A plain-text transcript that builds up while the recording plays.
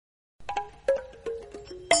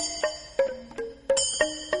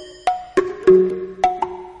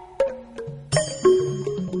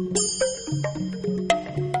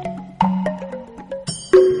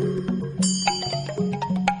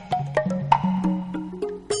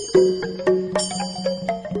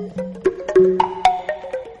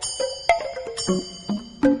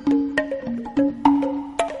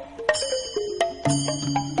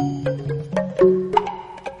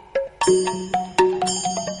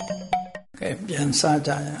ပြန်စား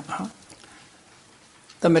ကြရအောင်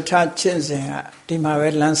သမထကျင့်စဉ်ကဒီမှာပဲ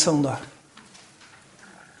လမ်းဆုံးသွား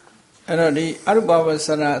အဲ့တော့ဒီအရုပဝဆ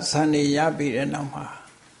ရဇန်နေရပြီးတဲ့နောက်မှာ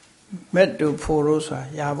မက်တူဖို့လို့ဆိုတာ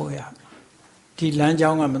ရဖို့ရဒီလမ်းကြော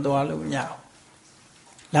င်းကမသွားလို့မရဘူး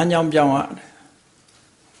လမ်းကြောင်းပြောင်းရတယ်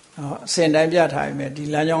အစဉ်တိုင်းပြထားရင်ဒီ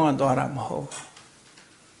လမ်းကြောင်းကသွားတာမဟုတ်ဘူး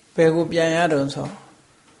ဘယ်ကိုပြန်ရတော့ဆို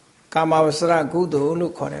ကာမဝဆရကုသိုလ်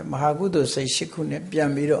လို့ခေါ်တယ်မဟာကုသိုလ်စိတ်၈ခုနဲ့ပြန်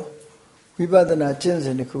ပြီးတော့ဝိပဿနာကျင့်စ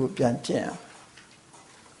ဉ်တစ်ခုပြန်ကျင့်အောင်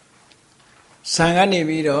ဇံကနေ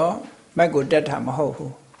ပြီးတော့မက်ကိုတက်တာမဟုတ်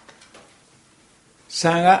ဘူး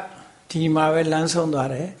ဇံကဒီမှာပဲလမ်းဆုံးသွား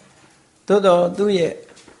တယ်သို့တော့သူ့ရဲ့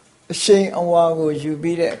အရှိန်အဝါကိုယူ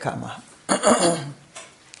ပြီးတဲ့အခါမှာ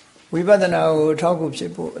ဝိပဿနာကိုထောက်ကူဖြ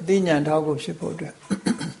စ်ဖို့အသိဉာဏ်ထောက်ကူဖြစ်ဖို့အတွက်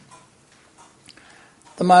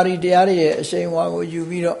တမာရီတရားတွေရဲ့အရှိန်အဝါကိုယူ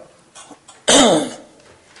ပြီးတော့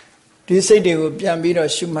ဒီစိတ်တွေကိုပြန်ပြီးတော့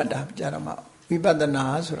ရှုမှတ်တာကြတော့မှဝိပဿနာ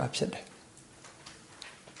ဆိုတာဖြစ်တယ်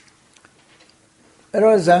အဲ့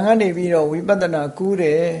တော့ဇံကနေပြီးတော့ဝိပဿနာကူးတ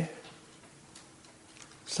ယ်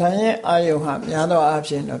ဇံရဲ့အာယုဟာများသောအား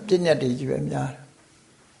ဖြင့်တော့ပြည့်ညတ်တွေကြီးပဲများတယ်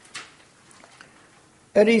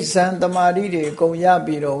အဲ့ဒီဇံတမာရီတွေအကုန်ရ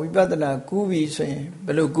ပြီးတော့ဝိပဿနာကူးပြီဆိုရင်ဘ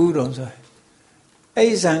ယ်လိုကူးတော့ဆိုရင်အဲ့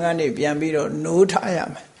ဒီဇံကနေပြန်ပြီးတော့နိုးထားရ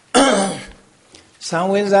မယ်ဇံ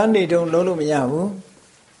ဝင်စားနေတုံးလုံးလို့မရဘူး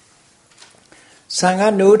ဇံက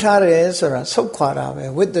နိုးထားတယ်ဆိုတာဆုတ်ခွာတာပဲ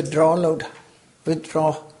withdraw လုပ်တာ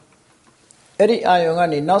withdraw အဲ့ဒီအာယုံက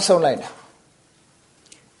နေနောက်ဆုတ်လိုက်တာ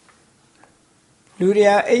လူတွေ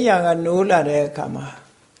ကအိယာကနိုးလာတဲ့အခါမှာ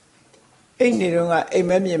အိတ်နေတော့ကအိမ်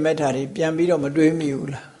မက်မြင်မဲ့တာတွေပြန်ပြီးတော့မတွေးမိဘူး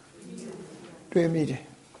လားတွေးမိတယ်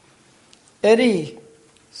အဲ့ဒီ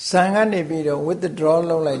ဇံကနေပြီးတော့ withdraw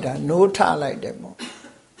လုပ်လိုက်တာနိုးထလိုက်တယ်ပေါ့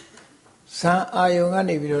ဇံအာယုံက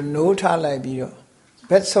နေပြီးတော့နိုးထလိုက်ပြီးတော့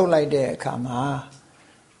ဘက်ဆုပ်လိုက်တဲ့အခါမှာ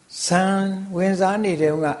ဇံဝင်စားနေ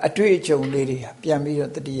တဲ့ကအတွေ့အကြုံလေးတွေပြန်ပြီး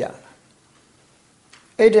တော့တတိယ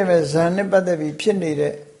အဲ့ဒီမဲ့ဇံနဲ့ပတ်သက်ပြီးဖြစ်နေ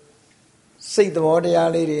တဲ့စိတ်သဘောတရား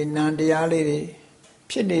လေးတွေနာမ်တရားလေးတွေ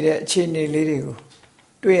ဖြစ်နေတဲ့အခြေအနေလေးတွေကို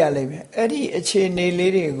တွေ့ရလိမ့်မယ်အဲ့ဒီအခြေအနေ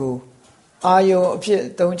လေးတွေကိုအာယုံအဖြစ်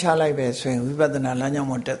သုံးချလိုက်ပဲဆိုရင်ဝိပဿနာလမ်းကြောင်း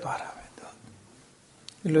ပေါ်တက်သွားတာပဲသူ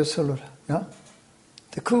ဒီလိုဆိုလို့လားနော်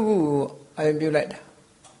တခုခုကိုအာယုံပြုတ်လိုက်တာ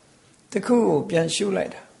တခုကိုပြန်ရှုလို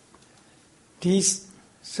က်တာဒီ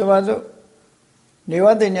ဆိုပါစို့နေဝ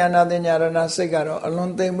တဉ္ညာနာတဉ္ညာရဏစိတ်ကတော့အလွ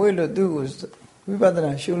န်သိမ်မွေ့လို့သူ့ကိုဝိပဿ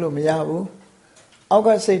နာရှုလို့မရဘူးအောက်က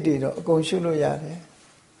စိတ်တွေတော့အကုန်ရှုလို့ရတယ်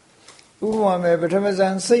ဥပမာမဲ့ပထမဇ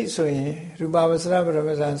န်စိတ်ဆိုရင်ရူပဝဆရပထမ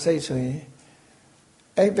ဇန်စိတ်ဆိုရင်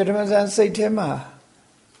အဲ့ပထမဇန်စိတ်ထဲမှာ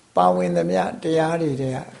ပါဝင်သမျှတရားတွေ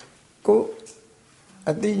တဲ့ကို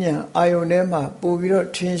အသိဉာဏ်အာယုန်ထဲမှာပို့ပြီးတော့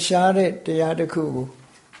ထင်ရှားတဲ့တရားတစ်ခုကို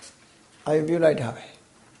အာယုန်ပြုလိုက်တာပဲ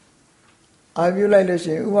အာယုန်ပြုလိုက်လို့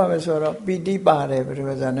ရှိရင်ဥပမာဆိုတော့ပီတိပါတယ်ပထမ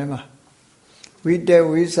ဇန်ထဲမှာဝိတေ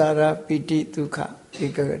ဝိစာရပီတိဒုက္ခဧ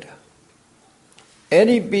ကဂတအဲ့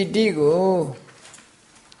ဒီပီတိကို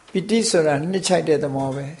ပီတိဆိုတာနှစ်ချိုက်တဲ့သဘော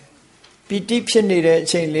ပဲပီတိဖြစ်နေတဲ့အ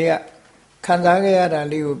ချိန်လေးကခံစားခဲ့ရတာ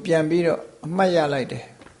လေးကိုပြန်ပြီးတော့အမှတ်ရလိုက်တယ်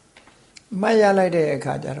အမှတ်ရလိုက်တဲ့အ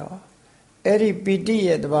ခါကျတော့အဲ့ဒီပီတိ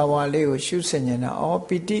ရဲ့သဘာဝလေးကိုရှုဆင်နေတာ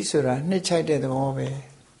ပီတိဆိုတာနှစ်ချိုက်တဲ့သဘောပဲ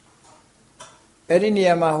အဲ့ဒီနေ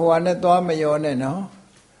ရာမှာဟိုဟာနဲ့သွားမရောနဲ့နော်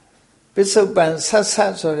ပစ္စုပန်ဆက်ဆ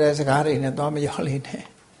က်ဆိုတဲ့စကားတွေနဲ့သွားမရောလေးနဲ့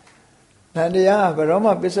ဒါတရားကဘယ်တော့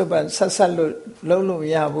မှပစ္စုပန်ဆက်ဆက်လို့လုံးလို့မ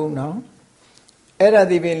ရဘူးနော်အဲ့ဒါ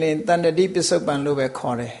ဒီပင်လင်တဏ္ဍတိပစ္စုပန်လို့ပဲ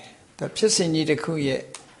ခေါ်တယ်ဒါဖြစ်စဉ်ကြီးတစ်ခုရဲ့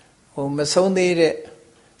ဟိုမဆုံးသေးတဲ့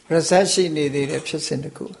result ရှိနေသေးတဲ့ဖြစ်စဉ်တ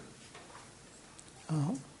စ်ခု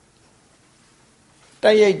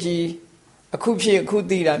တိုက်ရိုက်ကြီးအခုဖြစ်အခု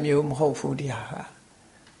သိတာမျိုးမဟုတ်ဘူးတရားက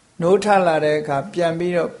နိုးထလာတဲ့အခါပြန်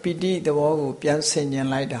ပြီးတော့ပီတိသဘောကိုပြန်ဆင်ញင်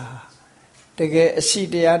လိုက်တာတကယ်အရှိ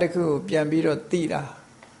တရားတစ်ခုကိုပြန်ပြီးတော့သိတာ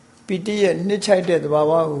ပီတိရဲ့နှစ်ချိုက်တဲ့သဘာ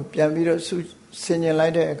ဝကိုပြန်ပြီးတော့ဆင်ញင်လို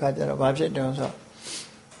က်တဲ့အခါကျတော့ဘာဖြစ်တုံးဆို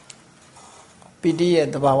ပီတိရဲ့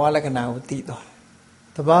သဘာဝလက္ခဏာကိုသိသွားတယ်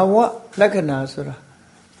သဘာဝလက္ခဏာဆိုတာ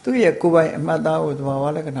သူ့ရဲ့ကိုယ်ပိုင်အမှတ်သားကိုသဘာဝ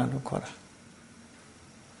လက္ခဏာလို့ခေါ်တာ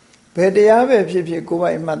ဘယ်တရားပဲဖြစ်ဖြစ်ကိုယ်ပို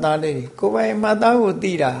င်အမှတ်သားလေးကိုယ်ပိုင်အမှတ်သားကို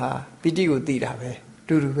သိတာဟာပီတိကိုသိတာပဲ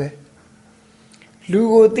တူတူပဲလူ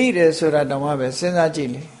ကိုသိတယ်ဆိုတာတောင်မှပဲစဉ်းစားကြည့်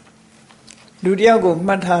လေလူတယောက်ကို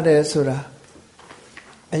မှတ်ထားတယ်ဆိုတာ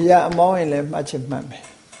အရာအမောင်းရင်လည်းမှတ်ချင်မှတ်မယ်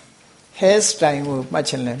hair style ကိုမှတ်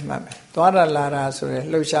ချင်လည်းမှတ်မယ်သွားတာလာတာဆိုရယ်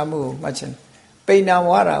လှုပ်ရှားမှုကိုမှတ်ချင်ပိန်နာ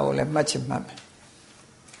ဝါတာကိုလည်းမှတ်ချင်မှတ်မယ်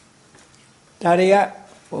ဒါတွေက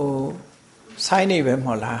ဟိုဆိုင်းနေပဲမ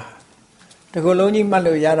ဟုတ်လားတကူလုံးကြီးမှတ်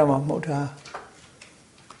လို့ရတော့မှမဟုတ်တာ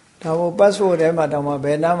ဒါမို့ password ထဲမှာတောင်မှဘ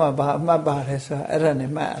ယ်နားမှာဘာအမှတ်ပါတယ်ဆိုတာအဲ့ဒါ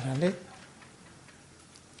နဲ့မှတ်ရတာလေ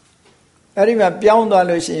အဲ့ဒီမှာပြောင်းသွား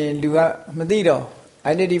လို့ရှိရင်လူကမသိတော့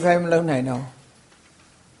identify မလုပ်နိုင်တော့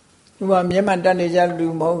သူကမျက်မှန်တက်နေကြလူ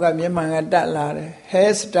မဟုတ်ကမျက်မှန်ကတက်လာတယ်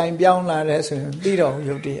hair style ပြောင်းလာတယ်ဆိုရင်သိတော့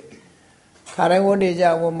ရုပ်တည်းခါတိုင်းဝတ်နေကြ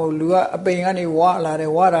ဝတ်မဟုတ်လူကအပိန်ကနေဝါလာတ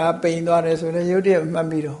ယ်ဝါတာပိန်သွားတယ်ဆိုရင်ရုပ်တည်းမှတ်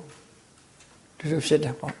ပြီးတော့ဒီလိုဖြစ်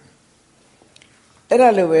တာပေါ့အဲ့ဒါ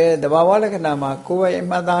လိုပဲသဘာဝလက္ခဏာမှာကိုယ်ပိုင်အ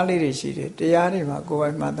မှတ်သားလေးတွေရှိတယ်တရားတွေမှာကိုယ်ပို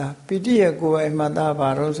င်မှတ်သားပီတိရဲ့ကိုယ်ပိုင်မှတ်သားဘာ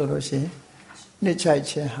လို့ဆိုလို့ရှိရင်နှစ်ချိုက်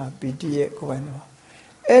ခြင်းဟာပီတိရဲ့ကိုယ်ပိုင်သဘာဝ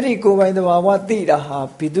အဲ့ဒီကိုယ်ပိုင်သဘာဝသိတာဟာ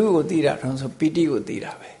ဘိတုကိုသိတာတော့ဆိုပီတိကိုသိ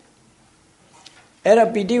တာပဲအဲ့ဒါ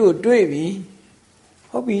ပီတိကိုတွေ့ပြီ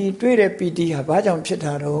ဟုတ်ပြီတွေ့တဲ့ပီတိဟာဘာကြောင့်ဖြစ်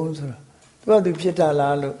တာတော့ဆိုတော့သူဖြစ်တာ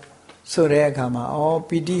လားလို့ဆိုတဲ့အခါမှာဩ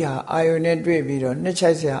ပီတိဟာအာယုန်နဲ့တွေ့ပြီးတော့နှစ်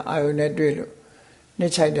ချိုက်စရာအာယုန်နဲ့တွေ့လို့နှ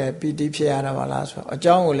စ်ချိုက်တဲ့ပီတိဖြစ်ရတာပါလားဆိုတော့အ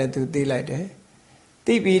ကြောင်းကိုလည်းသူသိလိုက်တယ်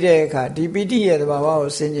သိပြီးတဲ့အခါဒီပီတိရဲ့သဘာဝကို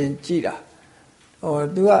ဆင်ခြင်ကြည့်တာ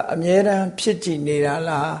သူကအမြဲတမ်းဖြစ်ကြည့်နေတာ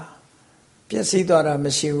လားပျက်စီးသွားတာမ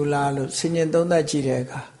ရှိဘူးလားလို့ဆင်ခြင်သုံးသပ်ကြည့်တဲ့အ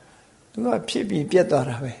ခါသူကဖြစ်ပြီးပြတ်သွား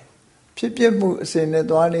တာပဲဖြစ်ပြမှုအစဉ်နဲ့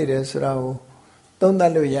သွားနေတယ်ဆိုတာကိုသုံးသ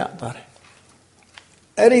ပ်လို့ရသွားတယ်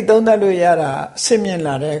အဲ့ဒီသုံးသပ်လို့ရတာအစစ်မြင့်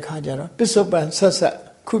လာတဲ့အခါကျတော့ပစ္စုပန်ဆက်ဆက်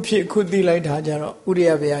ခုဖြစ်ခုသိလိုက်တာကျတော့ဥရိ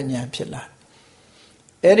ယဗျာဉာဏ်ဖြစ်လာ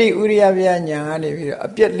အဲ့ဒီဥရိယဗျာဉာဏ်ကနေပြီးတော့အ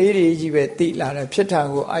ပြက်လေးတွေကြီးပဲသိလာတယ်ဖြစ်တာ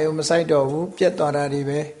ကိုအာယုံမဆိုင်တော့ဘူးပြတ်သွားတာတွေ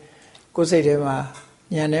ပဲကိုယ်စိတ်ထဲမှာ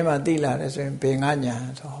ဉာဏ်ထဲမှာသိလာတယ်ဆိုရင်ဘယ်ငါဉာဏ်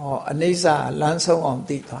ဆိုဟောအနိစ္စလမ်းဆုံးအောင်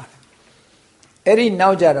သိသွားတယ်အဲ့ဒီနော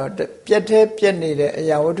က်ကြတော့ပြက်သေးပြက်နေတဲ့အ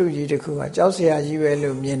ရာဝတ္ထုကြီးတစ်ခုကကြောက်စရာကြီးပဲ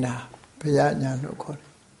လို့မြင်တာဘုရားဉာဏ်လို့ခေါ်တယ်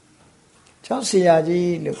ကြောက်စရာ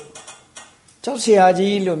ကြီး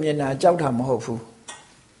လို့မြင်တာကြောက်တာမဟုတ်ဘူး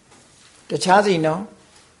တခြားစီနော်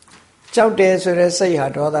ကြောက်တယ်ဆိုတဲ့စိတ်ဟာ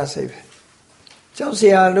ဒေါသစိတ်ပဲကြောက်စ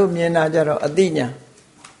ရာလို့မြင်တာကြတော့အသိဉာဏ်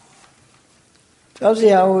ကြောက်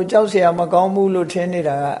စရာမကောင်းဘူးလို့ထင်နေ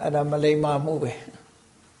တာကအဲ့ဒါမလိမ္မာမှုပဲ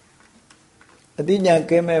အသိဉာဏ်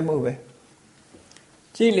ကင်းမဲ့မှုပဲ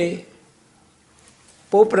ကြည့်လေ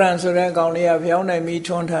ပိုးပရံဆိုတဲ့ကောင်လေးကဖျောင်းနိုင်ပြီး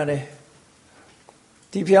ထွန်းထားတယ်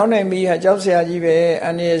ဒီဖျောင်းနိုင်ပြီးဟာကြောက်စရာကြီးပဲအ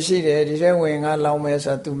န္တရာယ်ရှိတယ်ဒီထဲဝင်ငါလောင်မယ်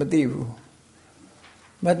ဆိုတာ तू မသိဘူး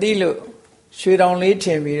မသိလို့ရွှေတောင်လေးထ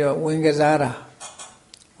င်ပြီးတော့ဝင်ကစား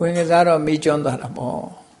တော့မိကျွန်းသွားတာ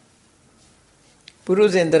ပေါ့ပုရု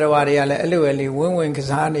ဇဉ်တရားဝါတွေကလည်းအဲ့လိုပဲလေဝင်က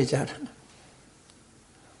စားနေကြတာ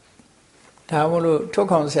ဒါမို့လို့ထုတ်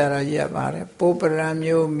ခေါင်ဆရာတော်ကြီးကပါတယ်ပိုးပရံ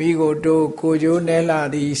မျိုးမိကိုတိုးကိုကျိုးနဲလာ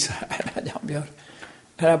သည်အဲ့ဒါကြောင့်ပြောတယ်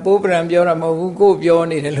အဲ့ဒါပိုးပရံပြောတာမဟုတ်ဘူးကိုပြော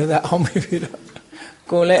နေတယ်လို့သာအောင်ပြီးတော့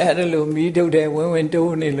ကိုလည်းအဲ့လိုမိထုတ်တယ်ဝင်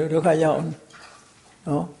တိုးနေလို့ဒုက္ခရောက်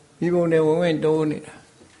နော်မိဘုံနဲ့ဝင်တိုးနေတာ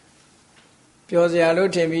ပြောစရာလို့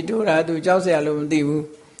ထင်ပြီးတိုးတာသူကြောက်စရာလို့မသိဘူး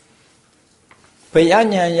ဘယဉာ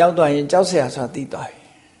ဏ်ရောက်သွားရင်ကြောက်စရာဆိုတာသိသွားပြီ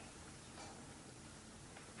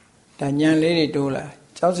ဒါဉာဏ်လေးတွေတိုးလာ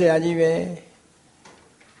ကြောက်စရာကြီးပဲ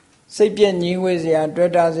စိတ်ပြည့်ငြင်းဝေးစရာ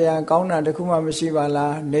တွေ့တာစရာကောင်းတာတခုမှမရှိပါ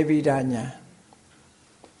လားနေဗိဒဉာဏ်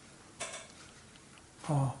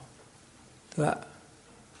ဟောသူက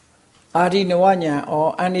အာရိနဝဉာဏ်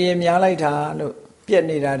အန္တရာယ်များလိုက်တာလို့ပြက်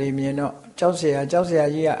နေတာတွေမြင်တော့ကြောက်စရာ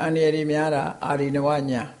ကြီးကအန္တရာယ်တွေများတာအာရိနဝဉာ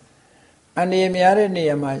ဏ်အန္တရာယ်များတဲ့နေ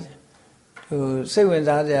ရာမှာစိတ်ဝင်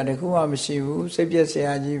စားစရာတခုမှမရှိဘူးစိတ်ပြည့်စ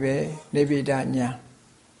ရာကြီးပဲနေဗိဒဉာဏ်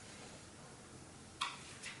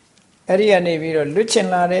အဲ့ဒီကနေပြီးတော့လွတ်ချင်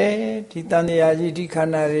လာတယ်ဒီတန်တရားကြီးဒီခန္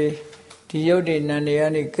ဓာတွေဒီရုပ်တွေနာမ်တွေက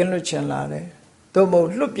နေကင်းလွတ်ချင်လာတယ်သို့မဟုတ်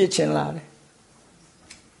လွတ်ပြစ်ချင်လာတယ်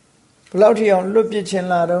ဘယ်လောက်ထိအောင်လွတ်ပြစ်ချင်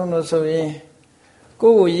လာတော့လို့ဆိုရင်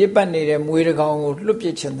ကိုယ့်ကိုရစ်ပတ်နေတဲ့မွေးတကောင်ကိုလွတ်ပြ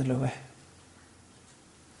စ်ချင်တယ်လို့ပဲ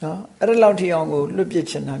နော်အဲ့ဒါလောက်ထိအောင်ကိုလွတ်ပြစ်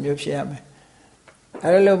ချင်တာမျိုးဖြစ်ရမယ်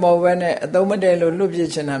အဲ့ဒါလို့မဟုတ်ဘဲနဲ့အသုံးမတည့်လို့လွတ်ပြစ်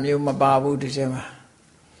ချင်တာမျိုးမပါဘူးဒီထဲမှာ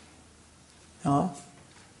နော်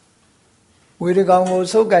မွေးတကောင်ကို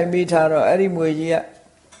ဆုပ်ကင်ပြီးထားတော့အဲ့ဒီမွေကြီးက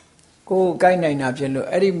ကိုယ်ကိုက်နိုင်တာဖြစ်လို့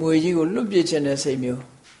အဲ့ဒီမွေကြီးကိုလွတ်ပြစ်ချင်တဲ့စိတ်မျိုး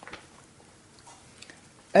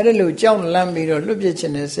အဲ့ဒါလို့ကြောက်လန့်ပြီးတော့လွတ်ပြစ်ချ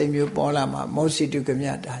င်တဲ့စိတ်မျိုးပေါ်လာမှာမောစီတုကမြ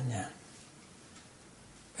တာညာ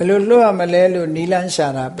ဘယ်လိုလွတ်ရမလဲလို့နီလန်းရှာ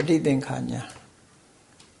တာပဋိသင်္ခာညာ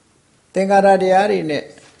သင်္ခါရတရားတွေနဲ့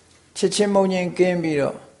ချစ်ချင်းမုံငြိမ်ကင်းပြီး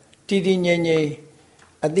တော့တည်တည်ငြိမ်ငြိမ်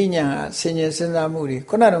အသိဉာဏ်ကဆင်ញင်စဉ်းစားမှုတွေ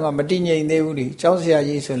ခုနကတော့မတည်ငြိမ်သေးဘူးလေကြောက်စရာ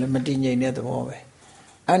ကြီးဆိုလည်းမတည်ငြိမ်တဲ့သဘောပဲ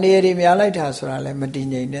အန္တရာယ်တွေများလိုက်တာဆိုတာလည်းမတည်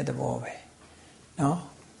ငြိမ်တဲ့သဘောပဲနော်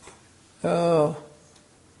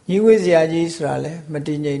ညီဝေးစရာကြီးဆိုတာလည်းမတ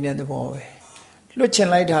ည်ငြိမ်တဲ့သဘောပဲလွတ်ချင်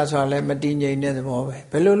လိုက်တာဆိုတာလည်းမတည်ငြိမ်တဲ့သဘောပဲ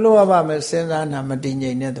ဘယ်လိုလွတ်ရပါမလဲစဉ်းစားတာမတည်ငြိ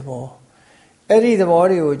မ်တဲ့သဘောအဲ့ဒီသဘော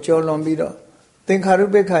တွေကိုကျော်လွန်ပြီးတော့သင်္ခါရု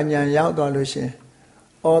ပ္ပခဉာဏ်ရောက်သွားလို့ရှင်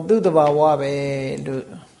သူ့တဘာဝပဲလို့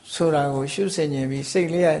ဆိုတာကိုရှုဆင်ញင်ပြီးစိတ်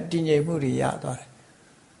လေးကတည်ငြိမ်မှုတွေရသွားတယ်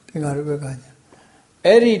သင်္ခါရုပ္ပခဉာဏ်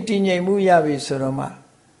အဲ့ဒီတည်ငြိမ်မှုရပြီဆိုတော့မှ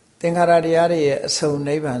သင်္ခါရတရားတွေရဲ့အဆုံး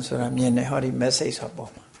နိဗ္ဗာန်ဆိုတာမြင်တယ်ဟောဒီ message ဆို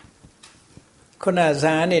ပေါ်မှာခုနဇာ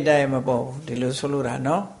န်အနေတိုင်းမပေါ်ဘူးဒီလိုဆိုလိုတာ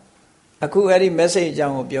နော်အခုအဲ့ဒီ message အကြော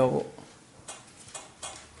င်းကိုပြောဖို့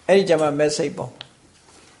အဲ့ဒီကြမှာ message ပေါ်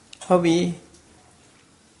ဟုတ်ပြီ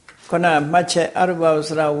ခုနမှတ်ချက်အရူပဝဆ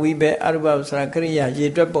ရာဝိဘက်အရူပဝဆရာကရိယာရေ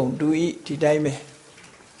တွက်ပုံတူဤဒီတိုင်းပဲ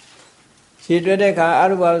ရေတွက်တဲ့အခါအ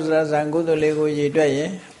ရူပဝဆရာဇံကုသိုလ်လေးကိုရေတွက်ရ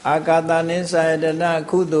င်အာကာသနိသယတနာ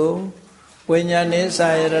ကုသိုလ်ဝိညာဉ်နိသ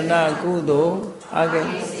ယတနာကုသိုလ်အာဂေ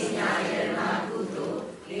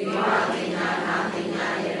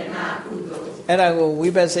အဲ့ဒါကိုဝိ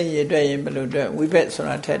ဘက်စိတ်ရေတွက်ရင်ဘယ်လိုတွက်ဝိဘက်ဆို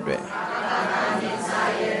တာထက်တွက်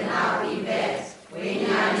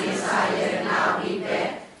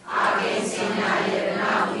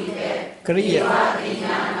ကရိယာ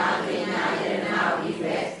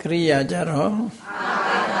ကရိယာကြတော့အာ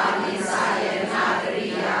ကာသနိသယနာကရိ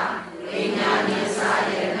ယာဝိညာဉ်နိသ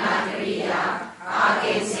ယနာကရိယာအာ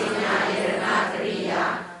ကေစဉ္ညာယနာကရိယာ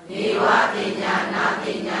နေဝပညာနာပ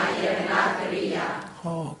ညာယနာကရိယာ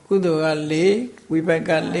ဟောကုသိုလ်က4ဝိဘက်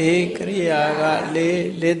က4ကရိယာက4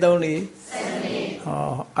 4 3 4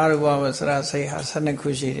ဟောအရူပဝဆရာစိတ်ဟာ12ခု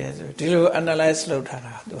ရှိတယ်ဆိုဒီလို analyze လုပ်ထား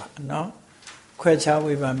တာသူကနော်ခွဲခြား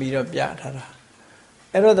ဝေဖန်ပြီးတော့ပြထားတာ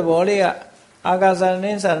အဲ့တော့သဘောလေးကအာကာသ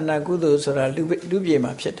နိသရဏကုသိုလ်ဆိုတာလူပြေ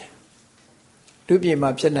မှာဖြစ်တယ်လူပြေမှာ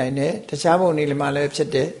ဖြစ်နိုင်တယ်တခြားဘုံတွေမှာလည်းဖြစ်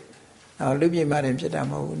တယ်လူပြေမှာတင်ဖြစ်တာ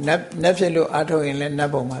မဟုတ်ဘူးနတ်ဖြစ်လို့အာထုတ်ရင်လည်းန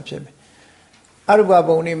တ်ဘုံမှာဖြစ်မယ်အရူပ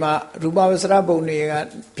ဘုံတွေမှာရူပဝဆရဘုံတွေက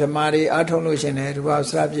ဗြဟ္မာတွေအာထုတ်လို့ရှင်တယ်ရူပဝ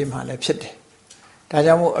ဆရပြေမှာလည်းဖြစ်တယ်ဒါ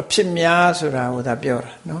ကြောင့်မို့အဖြစ်များဆိုတာကိုသာပြော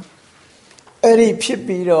တာနော်အဲ့ဒီဖြစ်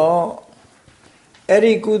ပြီးတော့အဲ့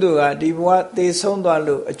ဒီကုသိုလ်ကဒီဘဝသေဆုံးသွား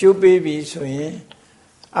လို့အကျိုးပေးပြီဆိုရင်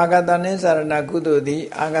အာဂတနိသရဏကုသိုလ်သည်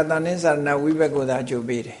အာဂတနိသရဏဝိဘက်ကိုသာအကျိုး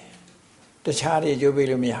ပေးတယ်တခြားတွေအကျိုးပေး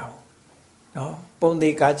လို့မရဘူးနော်ပုံ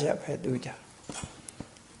သေးကားချက်ပဲသူကြ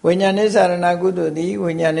ဝိညာဉ်နိသရဏကုသိုလ်သည်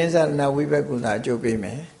ဝိညာဉ်နိသရဏဝိဘက်ကိုသာအကျိုးပေးမ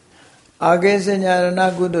ယ်အာဂေစဉ္ညာရဏ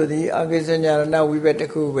ကုသိုလ်သည်အာဂေစဉ္ညာရဏဝိဘက်တစ်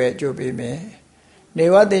ခုပဲအကျိုးပေးမယ်နေ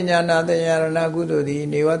ဝတိညာနာတညာရဏကုသိုလ်သည်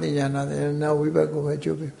နေဝတိညာနာတညာဝိဘက်ကိုပဲအ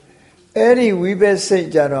ကျိုးပေးအဲ့ဒီဝိဘက်စိတ်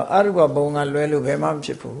ကြတော့အရူပဘုံကလွဲလို့ဘယ်မှမဖြ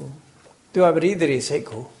စ်ဘူးသူကပရိသေရိစိတ်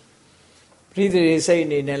ကိုပရိသေရိစိတ်အ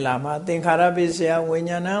နေနဲ့လာမှာသင်္ခါရပစ္စယဝိ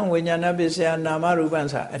ညာဏဝိညာဏပစ္စယနာမရူပံ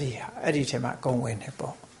ဆိုအဲ့ဒီထဲမှာအကုန်ဝင်တယ်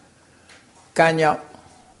ပေါ့ကံကြောင့်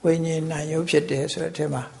ဝိညာဉ်နာယုတ်ဖြစ်တယ်ဆိုတဲ့အထဲ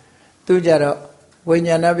မှာသူကြတော့ဝိ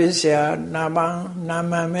ညာဏပစ္စယနာ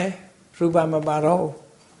မပဲရူပမပါတော့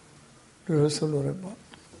ဘူးလို့ဆိုလို့ရပေါ့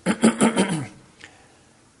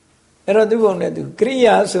အဲ့တော့သူ့ဘုံနဲ့သူကရိ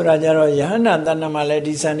ယာဆိုတာကြတော့ယဟန္တာတဏ္ဍမှာလည်း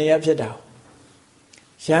ဒီစံနေရဖြစ်တာ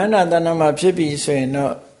ယဟန္တာတဏ္ဍမှာဖြစ်ပြီဆိုရင်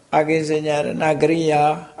တော့အာဂေစဉ္ညာရဏကရိယာ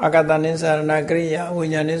အာဂတနိသရဏကရိယာဝိ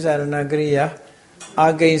ညာဉ်နိသရဏကရိယာအာ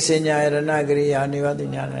ဂေစဉ္ညာရဏကရိယာနေဝတိ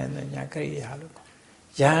ညာရဏကရိယာလို့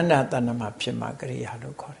ယဟန္တာတဏ္ဍမှာဖြစ်မှာကရိယာ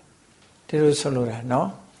လို့ခေါ်တယ်ဒီလိုဆိုလိုတာနော်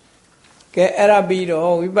ကဲအဲ့ဒါပြီး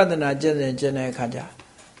တော့ဝိပဿနာကျင့်တဲ့အခါကျ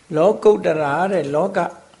လောကုတ္တရာတဲ့လောက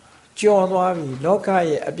ကျော်သွားပြီလောက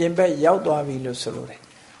ရဲ့အပြင်ဘက်ရောက်သွားပြီလို့ဆိုလိုတယ်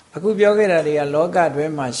အခုပြောခဲ့တာတွေကလောကတွ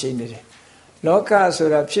င်းမှာရှိနေတယ်လောကဆို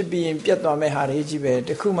တာဖြစ်ပြီးရင်ပြတ်သွားမဲ့ဟာတွေကြီးပဲတ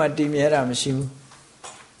ခုမှတည်မြဲတာမရှိဘူး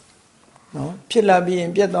နော်ဖြစ်လာပြီးရ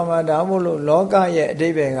င်ပြတ်သွားမှာဒါမို့လို့လောကရဲ့အဓိ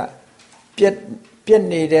ပ္ပာယ်ကပြတ်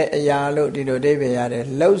နေတဲ့အရာလို့ဒီလိုအဓိပ္ပာယ်ရတယ်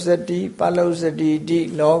လောစတိပလောစတိတိ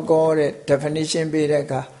လောကောတဲ့ definition ပေးတဲ့အ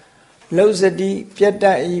ခါလောစတိပြတ်တ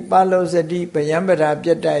တ်ဤပလောစတိဗယံပဒပြ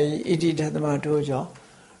တ်တတ်ဤဣတိဓမ္မထို့ကြောင့်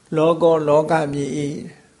လောကောလောကမြည်ဤ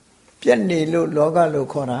ပြတ်နေလို့လောကလို့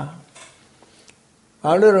ခေါ်တာ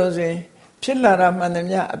ဘာလို့လို့ဆိုရင်ဖြစ်လာတာမှန်သ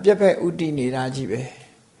မျှအပြက်ဖက်ဥတည်နေတာကြီးပဲ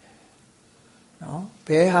နော်ဘ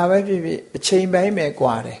ယ်ဟာပဲဖြစ်ဖြစ်အချိန်ပိုင်းပဲ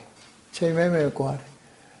ကွာတယ်အချိန်ပိုင်းပဲကွာတယ်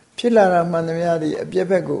ဖြစ်လာတာမှန်သမျှဒီအပြက်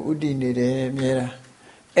ဖက်ကိုဥတည်နေတယ်အမြဲတမ်း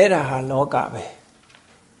အဲ့ဒါဟာလောကပဲ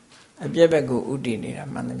အပြက်ဖက်ကိုဥတည်နေတာ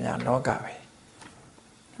မှန်သမျှလောကပဲ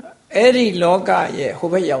အဲ့ဒီလောကရဲ့ဟို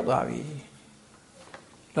ဘက်ရောက်သွားပြီ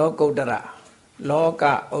လောကုတ္တရလောက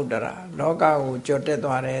ဥတ္တရလောကကိုကြော်တက်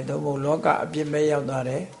သွားတယ်သို့မဟုတ်လောကအပြစ်မဲ့ရောက်သွား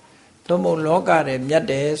တယ်သို့မဟုတ်လောကရဲ့မြတ်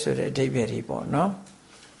တယ်ဆိုတဲ့အဓိပ္ပာယ်ကြီးပေါ့နော်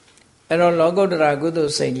အဲ့တော့လောကုတ္တရာကုသို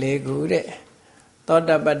လ်စိတ်၄ခုတဲ့သော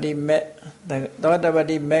တပတ္တိမေသောတပတ္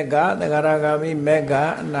တိမေကသဂရဂာမိမေက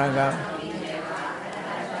အနာဂါ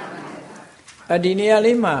ဒီနေရာ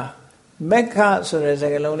လေးမှာမေခဆိုတဲ့စ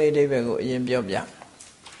ကားလုံးလေးအဓိပ္ပာယ်ကိုအရင်ပြောပြ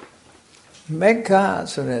မေခ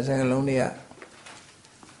ဆိုတဲ့စကားလုံးလေးက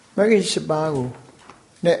မဂ္ဂင်၈ပါးကို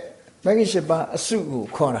နဲ့မဂ္ဂင်၈ပါးအစုကို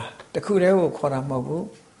ခေါ်တာတခုတည်းကိုခေါ်တာမဟုတ်ဘူး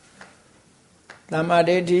သမ္မာ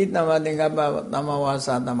ဒိဋ္ဌိသမ္မာသင်္ကပ္ပသမ္မာဝါ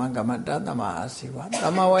စာသမ္မာကမ္မတသမ္မာအာစီဝသ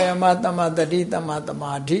မ္မာဝါယာမသမ္မာတတိသမ္မာသ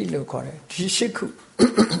မာဓိလို့ခေါ်တယ်ဒီ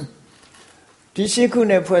၈ခု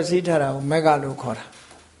နဲ့ဖွဲ့စည်းထားတာကိုမဂ္ဂလို့ခေါ်တာ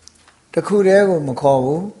တခုတည်းကိုမခေါ်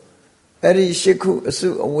ဘူးအဲ့ဒီရှစ်ခုအစု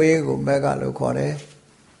အဝေးကိုမက်ကလို့ခေါ်တယ်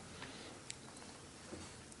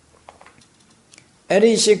အဲ့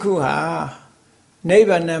ဒီရှစ်ခုဟာနိဗ္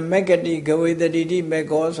ဗာန်မက္ကတိဂဝေတတိတိမေ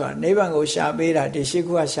ကောဆိုတာနိဗ္ဗာန်ကိုရှာပေးတာဒီရှစ်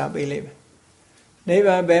ခုကရှာပေးလိမ့်မယ်နိဗ္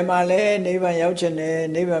ဗာန်ဘယ်မှာလဲနိဗ္ဗာန်ရောက်ချင်တယ်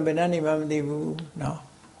နိဗ္ဗာန်ဘယ်နှနေမှမသိဘူးနော်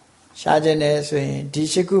ရှာချင်တယ်ဆိုရင်ဒီ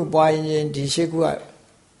ရှစ်ခုပွားရင်ဒီရှစ်ခုက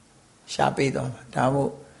ရှာပေးသွားမှာဒါ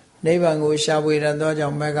မို့နိဗ္ဗာန်ကိုရှာဖွေရသောကြော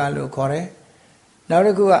င့်မက္ခလို့ခေါ်တယ်နောက်တ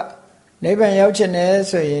စ်ခုကနိဗ္ဗာန်ရောက်ချင်တယ်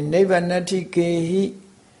ဆိုရင်နိဗ္ဗာန်တ္ထိကေဟိ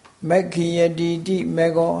မက္ခိယတိတိမေ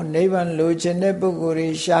ကောနိဗ္ဗာန်လိုချင်တဲ့ပုဂ္ဂိုလ်တွေ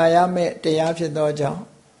ရှာရမယ့်တရားဖြစ်သောကြောင့်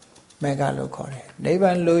မက္ခလို့ခေါ်တယ်နိဗ္ဗာ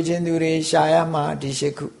န်လိုချင်သူတွေရှာရမှာဒီရှ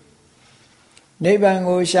စ်ခုနိဗ္ဗာန်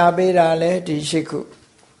ကိုရှာပေးတာလဲဒီရှစ်ခု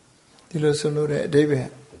ဒီလိုဆိုလို့တဲ့အဓိပ္ပာယ်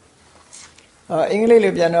အင်္ဂလိပ်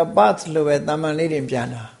လိုပြန်တော့ path လို့ပဲတာမန်လေးတွေပြန်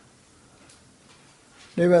တာ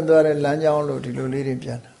နိဗ္ဗာန်သွားတဲ့လမ်းကြောင်းလို့ဒီလိုလေးတွေပြ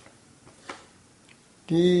န်တာ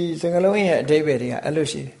ဒီစကားလုံးရဲ့အဓိပ္ပာယ်တွေကအဲ့လို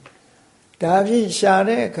ရှိတယ်ဒါဖြင့်ရှာ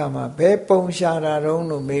တဲ့အခါမှာဘယ်ပုံရှာတာတုံး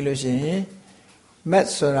လို့မေးလို့ရှိရင်မက်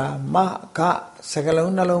ဆိုတာမကစကား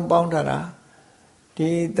လုံးနှလုံးပေါင်းထားတာဒီ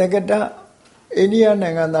တက္ကတအိန္ဒိယ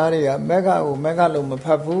နိုင်ငံသားတွေကမက္ခကိုမက္ခလို့မဖ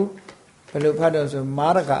တ်ဘူးဘယ်လိုဖတ်တော့ဆိုမာ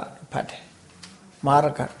ရကဖတ်တယ်မာရ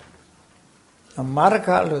က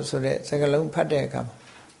လို့ဆိုတဲ့စကားလုံးဖတ်တဲ့အခါမှာ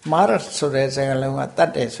မာရဆိုတဲ့စကားလုံးကတ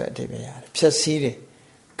တ်တယ်ဆိုတဲ့အဓိပ္ပာယ်ရတယ်ဖြည့်စည်းတယ်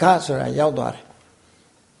ဂဆိုတာရောက်သွားတယ်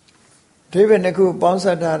အဓိပ္ပာယ်တစ်ခုပေါင်းစ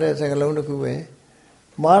ပ်ထားတဲ့စကားလုံးတစ်ခုပဲ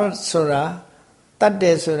မာရဆိုတာတတ်တ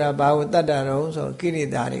ယ်ဆိုတာဘာကိုတတ်တာတော့ဆိုကိလေ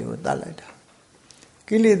သာတွေကိုတတ်လိုက်တာ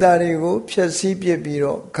ကိလေသာတွေကိုဖြည့်စည်းပြစ်ပြီး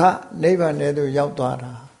တော့နိဗ္ဗာန်ထဲသို့ရောက်သွား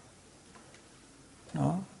တာ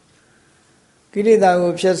နော်ကိလေသာ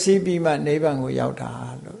ကိုဖြည့်စည်းပြီးမှနိဗ္ဗာန်ကိုရောက်တာ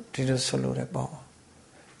လို့ဒီလိုဆိုလို့ရပေါ့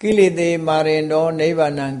ကိလေသေမာရင်တော်နိဗ္ဗာ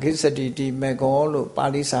န်ဂစ္ဆတိတိမေကောလို့ပါ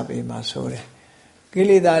ဠိစာပေမှာဆိုတယ်ကိ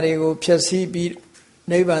လေသာတွေကိုဖြည့်စည်းပြီး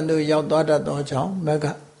နိဗ္ဗာန်သို့ရောက်သွားတတ်သောကြောင့်မက္ခ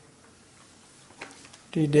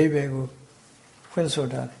ဒီအဓိပ္ပာယ်ကိုဖွင့်ဆို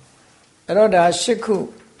ထားတယ်အဲ့တော့ဒါရှစ်ခု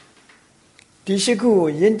ဒီရှစ်ခုကို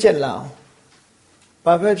ရင့်ကျက်လာအောင်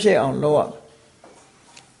ဘာပဲဖြစ်အောင်လုပ်ရ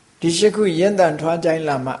ဒီရှစ်ခုရင့်တန်ထွားကြိုင်း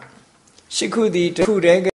လာမှရှစ်ခုဒီတစ်ခုတ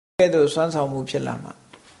ည်းကဲ့သို့စွမ်းဆောင်မှုဖြစ်လာမှ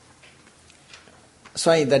အစွ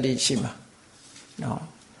မ်းရည်တတ္တိရှိမှာနော်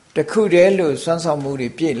တစ်ခုတည်းလို့စွမ်းဆောင်မှုတွေ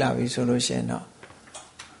ပြည့်လာပြီဆိုလို့ရှိရင်တော့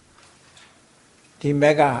ဒီမ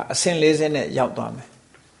က်ကအဆင့်၄ဆင့်နဲ့ရောက်သွားမယ်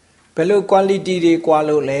ဘယ်လို quality တွေကွာ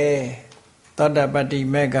လို့လဲသောတာပတ္တိ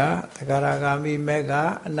မက်ကသဂရဂါမိမက်က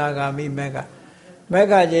အနာဂါမိမက်ကမက်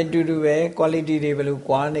ကချင်းတူတူပဲ quality တွေဘယ်လို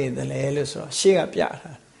ကွာနေသလဲလို့ဆိုတော့ရှေ့ကပြတာ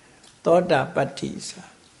သောတာပတ္တိဆိုတာ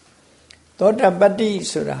သောတာပတ္တိ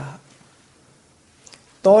ဆိုတာ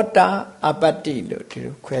သောတာအပတ္တိလို့ဒီ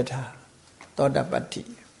လိုခွဲထားသောတာပတ္တိ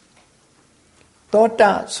သော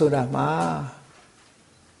တာဆိုတာမှာ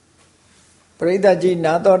ပရိသတ်ကြီး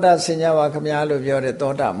နာသောတာဆင်ញပါခမများလို့ပြောတဲ့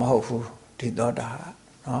သောတာမဟုတ်ဘူးဒီသောတာ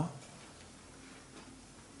နော်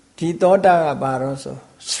ဒီသောတာကဘာလို့ဆို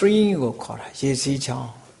stream ကိုခေါ်တာရေစီးချော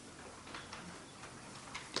င်း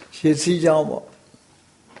ရေစီးချောင်းပေါ့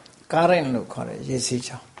current လို့ခေါ်တယ်ရေစီး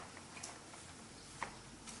ချောင်း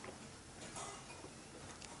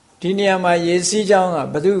ဒီနေရာမှာရေစီးချောင်းက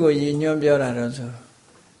ဘသူ့ကိုရည်ညွှန်းပြောတာတော့ဆို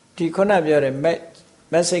ဒီခုနပြောတဲ့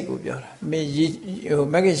message ကိုပြောတာမင်း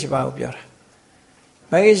မဂ္ဂင်၈ပါးကိုပြောတာ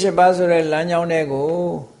မဂ္ဂင်၈ပါးဆိုတဲ့လမ်းကြောင်းတွေကို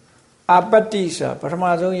အပတ္တိဆိုတာပထမ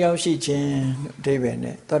ဆုံးရောက်ရှိခြင်းအဓိပ္ပာယ်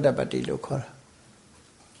နဲ့သောတာပတ္တိလို့ခေါ်တာ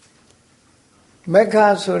မက္ခ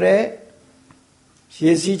ဆိုတဲ့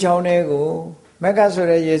ရေစီးချောင်းတွေကိုမက္ခဆို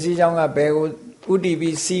တဲ့ရေစီးချောင်းကဘယ်ကိုဥတည်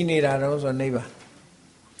ပြီးစီးနေတာတော့ဆိုနိဗ္ဗာန်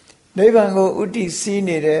နိဗ္ဗာန်ကိုဥတည်စီး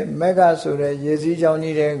နေတဲ့မက္ခဆိုတဲ့ရေစီးချောင်း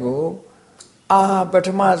ကြီးတွေကိုပထ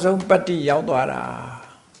မဆုံးပတ္တိရောက်သွားတာ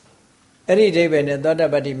အဲ့ဒီအဓိပ္ပာယ်နဲ့သောတာ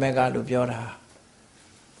ပတ္တိမက္ခလို့ပြောတာ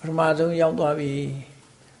ပထမဆုံးရောက်သွားပြီ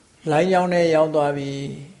လိုင်းကြောင်းနဲ့ရောက်သွားပြီ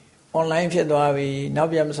online ဖြစ်သွားပြီနောက်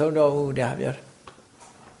ပြန်မဆုံးတော့ဘူးဒါပြောတာ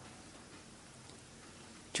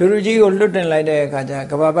ကျူရူကြီးကိုလွတ်တင်လိုက်တဲ့အခါကျ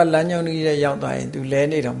ကဘာပတ်လမ်းကြောင်းကြီးထဲရောက်သွားရင်သူလဲ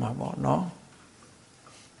နေတော့မှာပေါ့နော်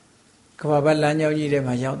ကဘာပတ်လမ်းကြောင်းကြီးထဲ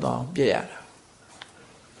မှာရောက်သွားအောင်ပြည့်ရတာ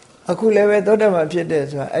အခုလည်းပဲသောတာပန်ဖြစ်တဲ့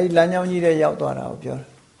ဆိုတာအဲ့ဒီလမ်းကြောင်းကြီးထဲရောက်သွားတာကိုပြောတာ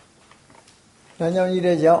လမ်းကြောင်းကြီး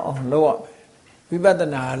ထဲရောက်အောင်လုပ်ရမယ်ဝိပဿ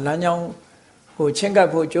နာလမ်းကြောင်းကိုချင်းကပ်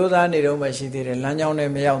ဖို့ကြိုးစားနေတော့မှရှိသေးတယ်လမ်းကြောင်း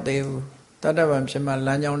နဲ့မရောက်သေးဘူးသောတာပန်ဖြစ်မှလ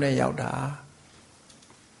မ်းကြောင်းနဲ့ရောက်တာ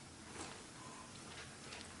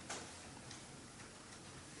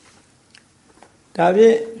ဒါဖြ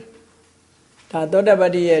င့်ဒါသောတာပ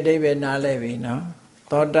တ္တိရဲ့အဓိပ္ပာယ်နားလည်ပြီနော်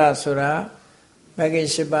သောတာဆိုတာမဂ္ဂင်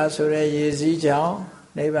၈ပါးဆိုတဲ့ရေစည်းကြောင်း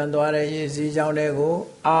နိဗ္ဗာန်သွားတဲ့ရေစည်းကြောင်းတွေကို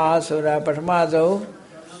ဆိုတာပထမဆုံး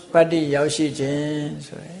ပတ္တိရောက်ရှိခြင်း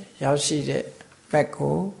ဆိုရယ်ရောက်ရှိတဲ့ဘက်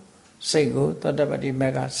ကို စိတ်ကိုသောတပတ္တိမ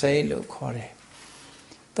ဂ္ဂစိတ်လို့ခေါ်တယ်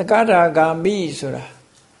တက္ကရာဂါမိဆိုတာ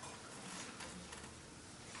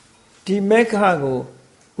ဒီမဂ္ဂကို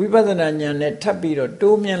ဝိပဿနာဉာဏ်နဲ့ထပ်ပြီးတော့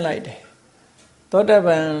တိုးမြင့်လိုက်တယ်သောတပ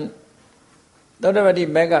တ္တိ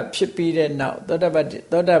မဂ္ဂဖြစ်ပြီးတဲ့နောက်သောတပန်ဖြ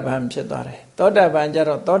စ်သွားတယ်သောတပန်ကျ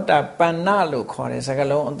တော့သောတာပန္နလို့ခေါ်တယ်စကား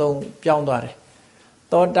လုံးအသုံးပြောင်းသွားတယ်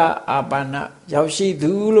သောတာအာပန္နရောက်ရှိ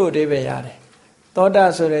သူလို့အဓိပ္ပာယ်ရတယ်သောတာ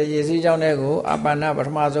ဆိုတဲ့ရေစီးကြောင်းတဲ့ကိုအာပန္နပထ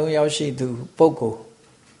မဆုံးရောက်ရှိသူပုဂ္ဂိုလ်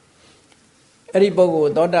အဲ့ဒီပုဂ္ဂို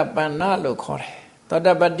လ်သောတာပန္နလို့ခေါ်တယ်သောတ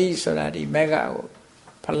ပတ္တိဆိုတာဒီမဂ္ဂကို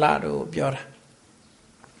ဖလားတို့ပြောတာ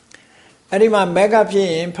အဲ့ဒီမှာမဂ္ဂဖြစ်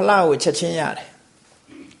ရင်ဖလားကိုချက်ချင်းရတယ်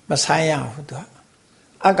မဆိုင်ရဘူးသူက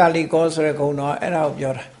အကာလိကောဆိုတဲ့ဂုဏ်တော်အဲ့ဒါကို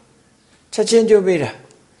ပြောတာချက်ချင်းကျိုးပေးတာ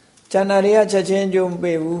ကျန်တာတွေကချက်ချင်းကျိုးမ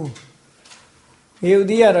ပေးဘူးမြေဥ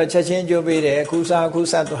သီးကတော့ချက်ချင်းကျိုးပေးတယ်အခုစား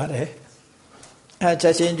သွားတယ်အဲချ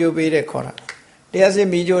က်ချင်းကျိုးပေးတယ်ခေါ်တာတရားစစ်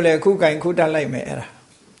မိကျိုးလဲခုကင်ခုတတ်လိုက်မယ်အဲ့ဒါ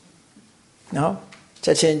နော်ချ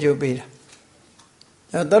က်ချင်းကျိုးပေးတာ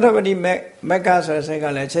သောတပတ္တိမဂ္ဂဆိုတဲ့စိတ်က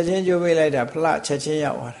လည်းချက်ချင်းကျိုးပေးလိုက်တာဖလားချက်ချင်း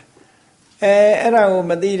ရောက်သွားတယ်အဲ့ဒါကို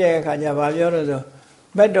မသိတဲ့အခါကျဘာပြောလို့ဆို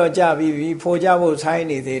မက်တော်ကြပြီးပြီဖိုကြဖို့ဆိုင်း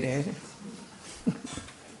နေသေးတယ်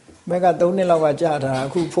မက်က3နှစ်လောက်ကကြာတာအ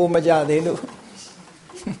ခုဖိုးမကြသေးလို့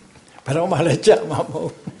ဘယ်တော့မှလည်းကြာမှာမဟု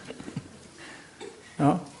တ်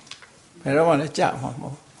နော်ဘယ်တော့မှလည်းကြာမှာမဟု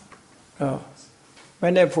တ်ဟောမ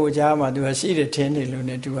က်နဲ့ဖိုးကြမှာသူကရှိတယ်ထင်းနေလို့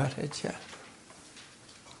နဲ့တူရတယ်ကြာ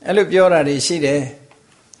အဲ့လိုပြောတာတွေရှိတယ်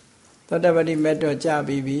သောတပတ္တိမက်တော်ကြ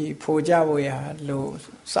ပြီးပြီဖိုးကြဖို့ရလို့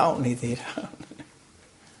စောင့်နေသေးတာ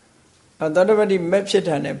သောတပတ္တိမက်ဖြစ်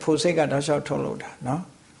တာနဲ့ဖိုစိတ်ကတောက်လျှောက်ထုတ်လို့တာနော်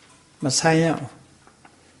မဆိုင်ရအောင်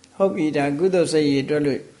ဟုတ်ပြီဒါကုသိုလ်စိတ်ရည်တွက်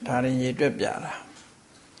လို့ဒါရင်ရည်တွက်ပြတာ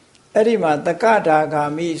အဲ့ဒီမှာတက္ကဒါဂာ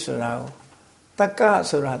မိဆိုတာကိုတက္က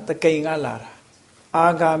ဆိုတာတကိန်ကလာတာအာ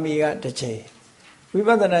ဂာမိကတစ်ချိန်ဝိပ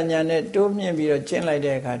ဿနာဉာဏ်နဲ့တိုးမြင့်ပြီးတော့ကျင့်လိုက်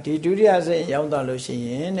တဲ့အခါဒီဒုတိယစိတ်ရောက်သွားလို့ရှိရ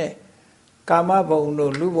င်တဲ့ကာမဘုံ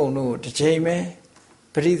တို့လူဘုံတို့တစ်ချိန်ပဲ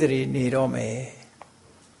ပရိသေရီနေတော့မယ်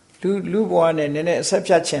လူဘဝနဲ့နည်းနည်းအဆက်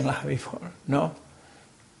ဖြတ်ချင်လာပြီပေါ့နော်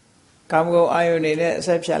ကာမဂုဏ်အာယုန်နေနဲ့အဆ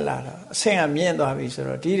က်ဖြတ်လာတော့အဆင့်ကမြင့်သွားပြီဆို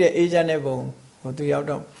တော့ဒီတဲ့အေးချမ်းတဲ့ဘုံဟိုသူရောက်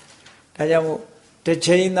တော့ဒါကြောင့်မို့တစ်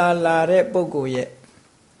ချိန်သာလာတဲ့ပုဂ္ဂိုလ်ရဲ့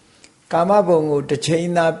ကာမဘုံကိုတစ်ချိန်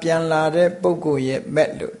သာပြန်လာတဲ့ပုဂ္ဂိုလ်ရဲ့မ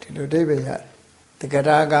က်လို့ဒီလိုအဓိပ္ပာယ်ရတယ်တက္က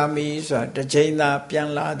ရာဂါမိဆိုတာတစ်ချိန်သာပြန်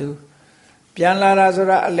လာသူပြန်လာတာဆို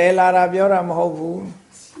တာအလဲလာတာပြောတာမဟုတ်ဘူး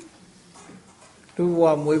လူဘဝ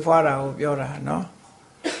မွေးဖွားတာကိုပြောတာနော်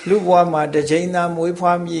လူဘဝမှာတစ်ချိန်သာမွေး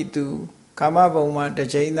ဖွားမြည်သူကာမဘုံမှာတစ်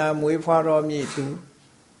ချိန်သာမွေးဖွားတော်မြည်သူ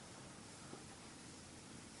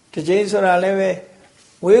တစ်ချိန်ဆိုတာလည်းပဲ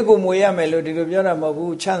မွေးကိုမွေးရမယ်လို့ဒီလိုပြောတာမဟုတ်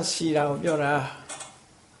ဘူး chance ရှိတာကိုပြောတာ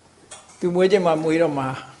သူမွေးခြင်းမှာမွေးတော့မှာ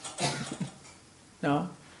နော်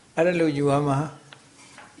အဲ့ဒါလို့ယူရမှာ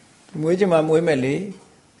မွေးခြင်းမှာမွေးမယ်လေ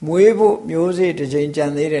မွေးဖို့မျိုးစေ့တစ်ချိန်ကြံ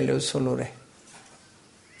သေးတယ်လို့ဆိုလိုတယ်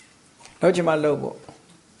လောက်ချင်မှလောက်ဖို့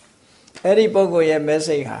အဲ့ဒီပုဂ္ဂိုလ်ရဲ့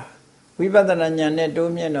message ဟာဝိပဿနာဉာဏ်နဲ့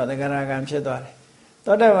တိုးမြင့်တော့သဂရကံဖြစ်သွားတယ်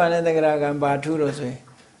သောတာပန်နဲ့သဂရကံဘာထူးလို့ဆိုရင်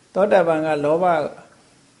သောတာပန်ကလောဘ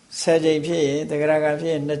10ကြိမ်ဖြစ်ရင်သဂရကံဖြ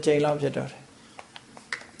စ်ရင်2ကြိမ်လောက်ဖြစ်တော့တယ်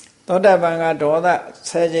သောတာပန်ကဒေါသ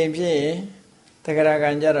10ကြိမ်ဖြစ်ရင်သဂရကံ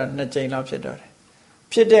ကျတော့2ကြိမ်လောက်ဖြစ်တော့တယ်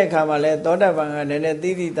ဖြစ်တဲ့အခါမှာလဲသောတာပန်ကလည်း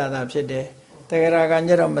သိသိသာသာဖြစ်တယ်သဂရကံ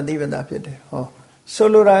ကျတော့မသိမသာဖြစ်တယ်ဟောဆို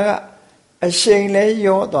လိုတာကအရှိန်လဲ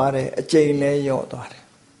ရော့သွားတယ်အကျိန်လဲရော့သွားတယ်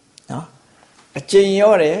နော်အကျိန်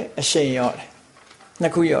ရော့တယ်အရှိန်ရော့တယ်နှ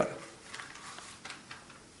စ်ခုရော့တယ်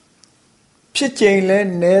ဖြစ်ကျိန်လဲ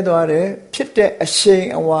နည်းသွားတယ်ဖြစ်တဲ့အရှိန်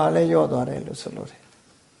အဝါလဲရော့သွားတယ်လို့ဆိုလိုတယ်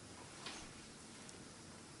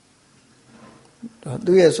တော့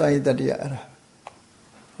သူရဲ့စွမ်းရည်တတိယအဲ့ဒါ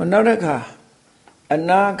ဟောနောက်တစ်ခါအ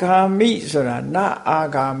နာဂါမိဆိုတာနာအာ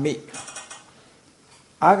ဂါမိ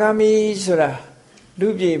အာဂါမိဆိုတာလူ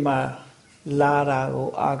ပြေမှာလာတာကို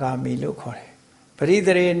အာဂါမိလို့ခေါ်တယ်ပရိ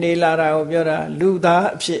သေရေနေလာတာကိုပြောတာလူသား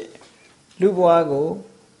အဖြစ်လူဘဝကို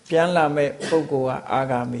ပြန်လာမဲ့ပုဂ္ဂိုလ်ကအာ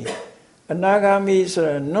ဂါမိအနာဂါမိဆို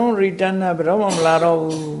တာ non returner ဘယ်တော့မှမလာတော့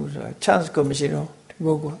ဘူးဆိုတာ chance ကိုမရှိတော့ဒီ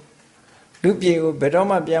ပုဂ္ဂိုလ်လူပြေကိုဘယ်တော့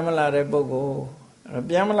မှပြန်မလာတဲ့ပုဂ္ဂိုလ်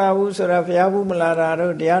ပြန်မလာဘူးဆိုတာဘုရားဘူးမလာတာ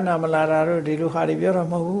တို့တရားနာမလာတာတို့ဒီလိုဟာတွေပြောတာ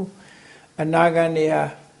မဟုတ်ဘူးအနာဂံတွေဟာ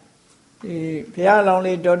ဒီဘုရားလောင်း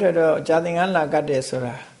လေးတောထက်တော့ဇာသင်္ကန်းလာကတ်တယ်ဆို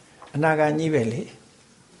တာအနာဂံကြီးပဲလေ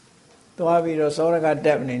သွားပြီးတော့စောရကတ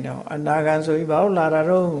က်နေတော့အနာဂံဆိုပြီးဘာလို့လာတာ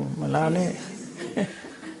တော့မလာနဲ့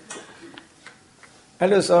အဲ့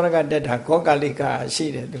လိုစောရကတက်တာကောကာလိကရှိ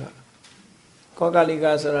တယ်သူကကောကာလိက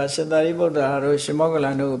ဆိုတာရှင်သာရိပုတ္တရာတို့ရှင်မောဂလ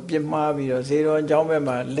န်တို့ပြစ်မှားပြီးတော့ဇေရောအကြောင်းဘက်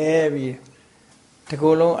မှာလဲပြီးဒီ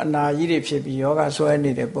ကိုယ်လုံးအနာကြီးတွေဖြစ်ပြီးယောဂဆွဲ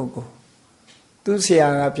နေတဲ့ပုဂ္ဂိုလ်သူဆရာ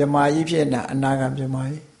ကဗြဟ္မာကြီးဖြစ်နေတာအနာကဗြဟ္မာ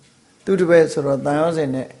ကြီး သူတပည့်ဆိုတော့တန်ရောစင်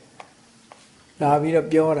နဲ့လာပြီးတော့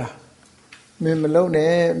ပြောတာမင်းမလုံ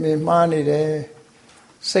နဲ့မင်းမှားနေတယ်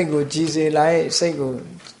စိတ်ကိုကြည်စေလိုက်စိတ်ကို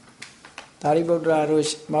သာရိပုတ္တရာတို့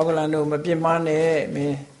မောဂလန်တို့မပြစ်မှားနဲ့မ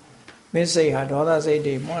င်းစိတ်ဟာဒေါသစိတ်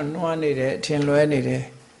တွေနွမ်းနေတယ်အထင်လွဲနေတယ်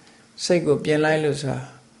စိတ်ကိုပြင်လိုက်လို့ဆိုတာ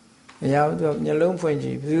မရဘူးသူမျက်လုံးဖွင့်ကြ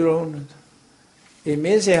ည့်ဘူးလုံးဒီမ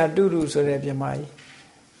င်းစေဟာတုတုဆိုတဲ့ပြမကြီး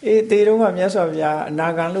အေးတေတုံးကမြတ်စွာဘုရားအနာ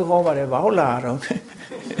ဂံလို့ဟောပါတယ်ဘာဟုတ်လားတော့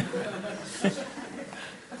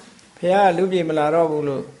ဘုရားလူပြေမလာတော့ဘူး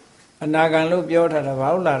လို့အနာဂံလို့ပြောထားတာဘာ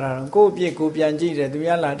ဟုတ်လားတော့ကိုယ့်အပြစ်ကိုပြန်ကြည့်တယ်သူ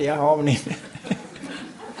များလာတရားဟောမနေနဲ့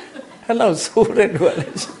အဲ့လောက်ဆိုးတဲ့လူကလ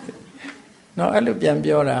ည်းနော်အဲ့လိုပြန်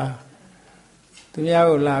ပြောတာသူများ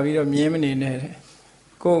ကိုလာပြီးတော့မြင်မနေနဲ့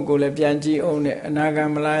ကိုယ့်ကိုလည်းပြန်ကြည့်အောင်နဲ့အနာဂံ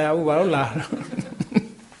မလာရဘူးဘာလို့လာတော့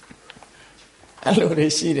အဲ့လိုတွေ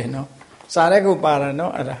ရှိတယ်နော်စားတဲ့ကိုပါတာ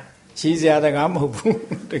နော်အဲ့ဒါရှိစရာတကားမဟုတ်ဘူး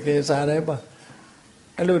တကယ်စားတဲ့ပါ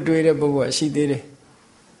အဲ့လိုတွေးတဲ့ပုဂ္ဂိုလ်ရှိသေးတယ်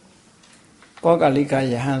ကောကလိက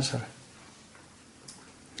ယဟန်ဆိုတာ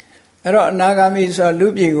အဲ့တော့အနာဂါမိဆိုတာလူ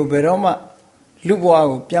ပြေကိုဘယ်တော့မှလူဘဝ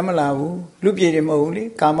ကိုပြန်မလာဘူးလူပြေတွေမဟုတ်ဘူးလေ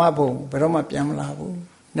ကာမဘုံဘယ်တော့မှပြန်မလာဘူး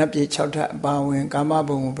နတ်ပြေ6ထပ်အပါဝင်ကာမ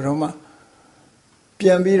ဘုံကိုဘယ်တော့မှပြ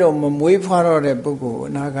န်ပြီးတော့မမွေးဖွားတော့တဲ့ပုဂ္ဂိုလ်ကို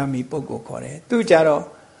အနာဂါမိပုဂ္ဂိုလ်ခေါ်တယ်သူကြတော့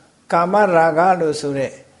ကာမရာဂလို့ဆို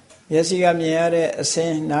တဲ့မျက်စိကမြင်ရတဲ့အစ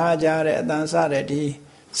င်းနားကြားတဲ့အသံစတဲ့ဒီ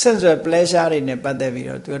sensual pleasure တွေနဲ့ပတ်သက်ပြီး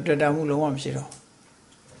တော့သူတွေ့တာမှုလုံးဝမရှိတော့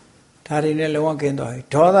ဒါတွေနဲ့လုံးဝကင်းသွားပြီ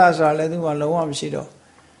ဒေါသဆိုတာလည်းသူကလုံးဝမရှိတော့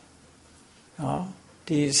နော်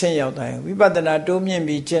ဒီအဆင့်ရောက်တိုင်းဝိပဿနာတိုးမြင့်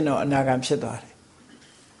ပြီးကျင့်တော့အနာဂံဖြစ်သွားတယ်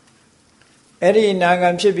အဲ့ဒီအနာဂံ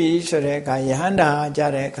ဖြစ်ပြီဆိုတဲ့အခါယဟန္တာကြ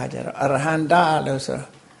တဲ့အခါကျတော့အရဟန္တာလို့ဆိုတော့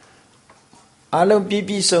အလုံး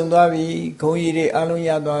ပြီးစုံသွားပြီဂုံကြီးတွေအလုံး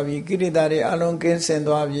ရသွားပြီကိရိတာတွေအလုံးကင်းစင်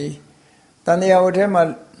သွားပြီတန်တရားဝတ်ထဲမှာ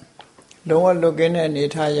လုံးဝလွတ်ကင်းတဲ့အနေ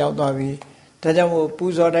ထားရောက်သွားပြီဒါကြောင့်မို့ပူ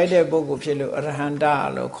ဇော်တိုက်တဲ့ပုဂ္ဂိုလ်ဖြစ်လို့အရဟန္တာ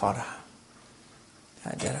လို့ခေါ်တာ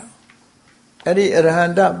ဒါကြတော့အဲ့ဒီအရဟ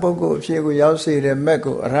န္တာပုဂ္ဂိုလ်အဖြစ်ကိုရောက်စေတဲ့မက်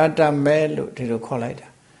ကိုအရဟတမဲလို့ဒီလိုခေါ်လိုက်တာ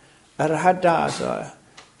အရဟတဆိုတာ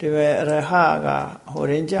ဒီပဲအရဟကဟို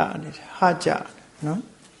ရင်းကြနေတယ်ဟာကြနော်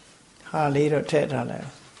ဟာလေးတော့ထည့်ထားလိုက်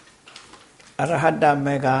အရဟတ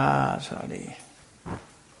မေကဆိုလေ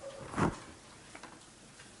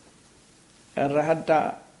အရဟတ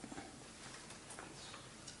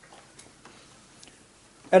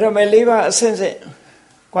အဲ့တော့မဲလေးပါအဆင့်ဆင့်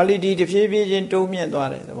quality တဖြည်းဖြည်းချင်းတိုးမြင့်သွား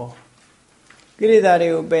တယ်သဘောကိလေသာတွေ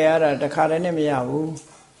ကိုပယ်ရတာတခါတည်းနဲ့မရဘူး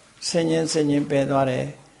ဆင်ញင်းပယ်သွားတယ်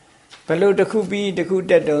ဘယ်လိုတစ်ခုပြီးတစ်ခု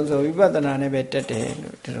တက်တုံဆိုဝိပဿနာနဲ့ပဲတက်တယ်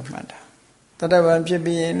လို့ဒီလိုမှတ်တာတတ္တဗံဖြစ်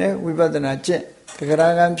ပြီးရင်လည်းဝိပဿနာကျင့်တဂရ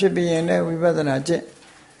ဂံဖြစ်ပြီးရင်လည်းဝိပဿနာကျင့်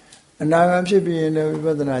အနာဂံဖြစ်ပြီးရင်လည်းဝိပ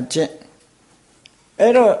ဿနာကျင့်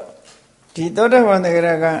အဲ့တော့ဒီသောတပန်တဂရ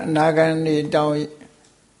ဂံအနာဂံနေတောင်း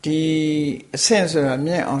ဒီအဆင့်ဆိုတာ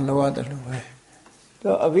မြင့်အောင်လုပ်ရတယ်လို့ပဲ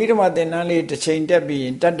တော့အဘိဓမ္မာသင်္นานလေးတစ်ချိန်တက်ပြီးရ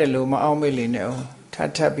င်တတ်တယ်လို့မအောင်မေ့လိမ့်နဲ့အောင်ထ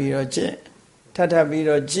ပ်ပြီးတော့ကျင့်ထပ်ပြီး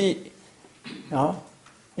တော့ကြည့်နော်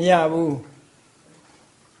မရဘူး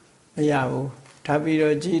ထပ်ပြီး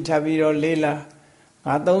တော့ကြည့်ထပ်ပြီးတော့လေးလာ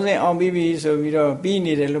ငါ30အောင်ပြီးပြီဆိုပြီးတော့ပြီး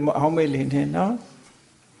နေတယ်လို့မအောင်မေ့လိမ့်နဲ့နော်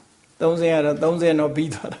30ကတော့30တော့ပြီး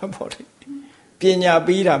သွားတာပေါ့လေပညာ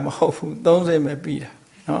ပြီးတာမဟုတ်ဘူး30ပဲပြီးတာ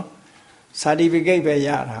နော်certificate ပဲရ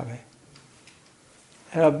တာပဲ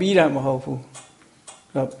အဲ့တော့ပြီးတာမဟုတ်ဘူး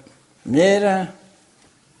တော့အမြဲတမ်း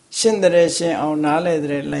ရှင်းတဲ့ရှင်းအောင်နားလဲ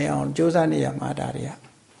တဲ့လဲအောင်ကြိုးစားနေရမှာဒါတွေက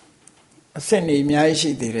အဆင့်တွေအများကြီး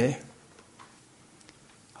ရှိသေးတယ်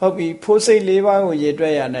ဟုတ်ပြီဖို့စိတ်၄ပါးကိုရေတွ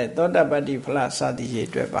က်ရတဲ့သောတပတ္တိဖလားစသည်ရေ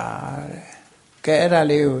တွက်ပါတဲ့ကဲအဲ့ဒါ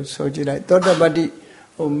လေးကိုဆိုကြည့်လိုက်သောတပတ္တိ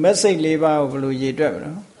ဟိုမက်စိတ်၄ပါးကိုဘယ်လိုရေတွက်မ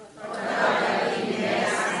လဲ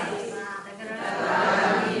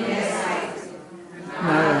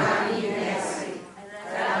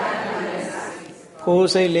ဖို့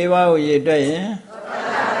စိတ်၄ပါးကိုရေတွက်ရင်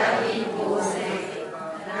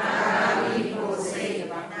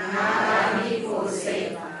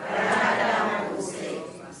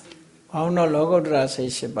ဘောင်းတော့လောကုတ္တရာစိ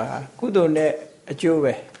တ်၈ပါးကုသိုလ်နဲ့အကျိုး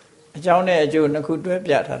ပဲအကြောင်းနဲ့အကျိုးနှစ်ခုတွဲ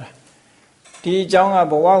ပြထားတာဒီအကြောင်းက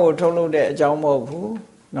ဘဝကိုထုတ်လုပ်တဲ့အကြောင်းမဟုတ်ဘူး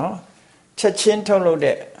เนาะချက်ချင်းထုတ်လုပ်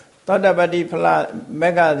တဲ့သောတပတ္တိဖလားမ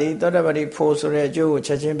က္ခသည်သောတပတ္တိဖို့ဆိုတဲ့အကျိုးကိုချ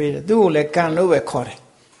က်ချင်းပေးတယ်သူ့ကိုလည်းကံလို့ပဲခေါ်တယ်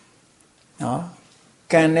เนาะ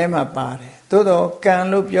ကံထဲမှာပါတယ်သို့တော့ကံ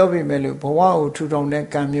လို့ပြောပြီးမဲ့လို့ဘဝကိုထူထောင်တဲ့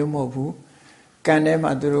ကံမျိုးမဟုတ်ဘူးကံထဲ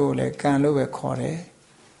မှာသူတို့ကိုလည်းကံလို့ပဲခေါ်တယ်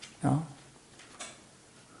เนาะ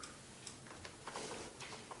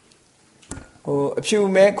ဟိုအဖြူ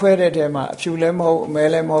မဲခွဲတဲ့ထဲမှာအဖြူလည်းမဟုတ်အမဲ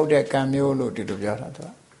လည်းမဟုတ်တဲ့ကံမျိုးလို့ဒီလိုပြောတာသူ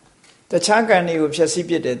ကတခြားကံတွေကိုဖျက်ဆီး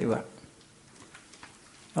ပစ်တယ်သူက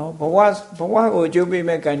နော်ဘဝကိုအကျိုးပေး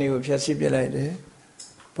မဲ့ကံတွေကိုဖျက်ဆီးပစ်လိုက်တယ်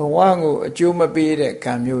ဘဝကိုအကျိုးမပေးတဲ့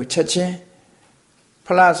ကံမျိုးချက်ချင်းဖ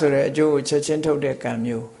လားဆိုတဲ့အကျိုးကိုချက်ချင်းထုတ်တဲ့ကံ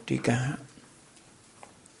မျိုးဒီကံ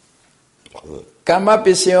ကမ္မပ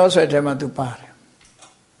စ္စယောဆိုတဲ့မှာသူပါတယ်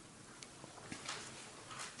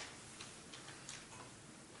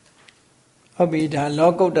ဟုတ်ပြီဒါ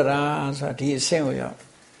လောကုတ္တရာဆိုတာဒီအဆင့်ကိုရောက်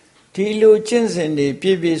ဒီလိုကျင့်စဉ်တွေပြ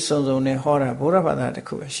ည့်ပြည့်စုံစုံနဲ့ဟောတာဘုရားဘာသာတစ်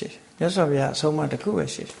ခုပဲရှိတယ်မြတ်စွာဘုရားအဆုံးအမတစ်ခုပဲ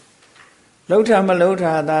ရှိတယ်လှုပ်တာမလှုပ်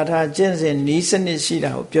တာသာထားကျင့်စဉ်နီးစနစ်ရှိတာ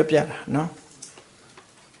ကိုပြောပြတာနော်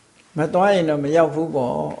မသွားရင်တော့မရောက်ဘူး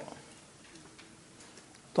ပေါ့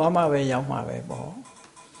သွားမှပဲရောက်မှာပဲပေါ့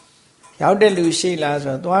ရောက်တဲ့လူရှိလား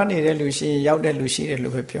ဆိုတော့သွားနေတဲ့လူရှိရင်ရောက်တဲ့လူရှိတယ်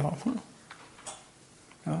လို့ပဲပြောမှာ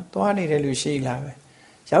နော်သွားနေတဲ့လူရှိလားပဲ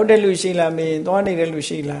ရောက်တဲ့လူရှိလားမင်းသွားနေတဲ့လူ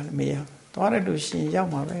ရှိလားမရသွားတဲ့လူရှိရင်ရောက်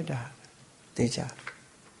မှာပဲဒါသိကြ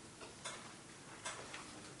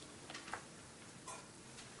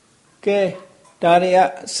ကဲဒါတွေက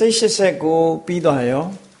စိတ်89ပြီးသွားရော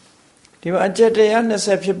ဒီမှာအကျက်တရား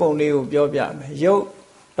20ဖြစ်ပုံလေးကိုပြောပြမယ်ရုပ်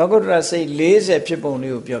လောကုတ္တရာစိတ်40ဖြစ်ပုံ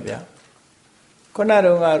လေးကိုပြောပြခုန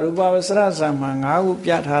တုန်းကရူပဝဆရဇံမှာ5ခု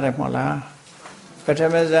ပြထားတယ်မဟုတ်လားပထ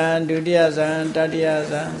မဇံဒုတိယဇံတတိယ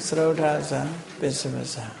ဇံသရုဋ္ဌဇံပစ္စမ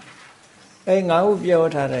ဇံအဲ5ခုပြော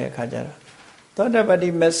ထားတဲ့အခါကျတော့သောတပတ္တိ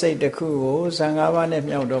မက်စိတ်တစ်ခုကိုဇံ5ပါးနဲ့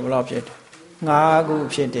မြောက်တော့ဘယ်လောက်ဖြစ်တယ်5ခု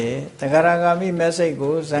ဖြစ်တယ်သဂရဂါမိမက်စိတ်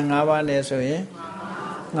ကိုဇံ5ပါးနဲ့ဆိုရင်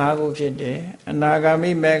5ခုဖြစ်တယ်အနာဂါ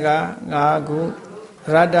မိမေက5ခု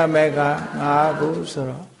ရတ္တမေက5ခုဆို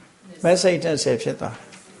တော့မက်စိတ်30ဖြစ်သွား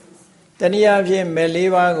တနည်းအားဖြင့်မေ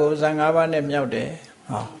4ပါးကိုဇံ5ပါးနဲ့မြောက်တယ်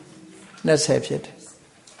ဟော20ဖြစ်တယ်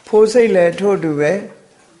ဖိုးစိတ်လည်းထို့တူပဲ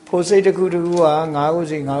ဖိုးစိတ်တစ်ခုတစ်ခုက5ခု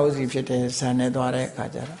စီ5ခုစီဖြစ်တယ်ဇံနဲ့သွားတဲ့အခါ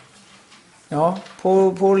ကျတော့နော်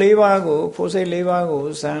ဖိုး4ပါးကိုဖိုးစိတ်4ပါးကို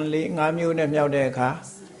ဇံ5မျိုးနဲ့မြောက်တဲ့အခါ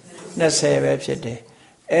20ပဲဖြစ်တယ်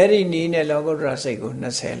အဲ့ဒီနီးနဲ့လောကုတ္တရာစိတ်ကို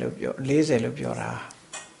20လို့ပြော40လို့ပြောတာ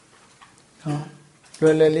နော်လွ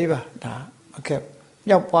ယ်လွယ်လေးပါဒါအခက်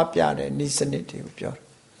မြောက်ပွားပြတဲ့နီးစနစ်တွေကိုပြော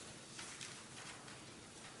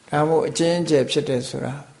ဒါမို့အချင်းအကျယ်ဖြစ်တယ်ဆို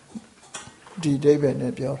တာဒီအိဗယ်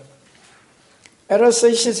နဲ့ပြောအဲ့တော့စိ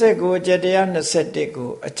တ်89အကျက်တရား21ကို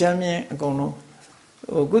အကျမ်းမြင့်အကုန်လုံး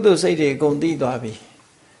ကုသိုလ်စိတ်တွေအကုန်သိသွားပြီ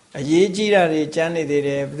အရေးကြီးတာတွေကျမ်းနေသေးတ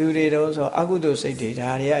ယ်ဘယ်သူတွေတော့ဆိုအကုသိုလ်စိတ်တွေဒါ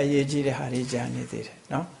တွေကအရေးကြီးတဲ့ဟာတွေကျမ်းနေသေးတယ်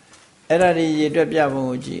နော်အဲ့ဒါတွေရေတွက်ပြပုံ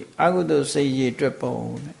ကိုကြည့်အကုသိုလ်စိတ်ရေတွက်ပုံ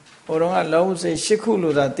နဲ့ဟိုတော့ကလုံးစိတ်10ခု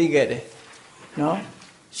လို့သာသိခဲ့တယ်နော်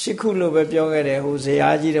10ခုလို့ပဲပြောခဲ့တယ်ဟိုဇေယျ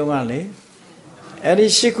ကြီးတုန်းကလေအဲ့ဒီ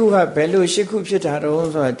10ခုကဘယ်လို10ခုဖြစ်တာတော့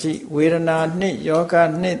ဆိုတာကြည့်ဝေဒနာနှစ်ယောဂ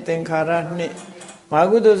နှစ်သင်္ခါရနှစ်မာ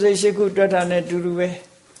ကုသိုလ်စိတ်10ခုတွက်တာနဲ့တူတူပဲ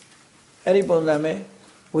အဲ့ဒီပုံစံပဲ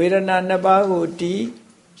ဝေဒနာ2ပါးကိုတီး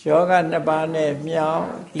ယောဂ2ပါးနဲ့မြောင်း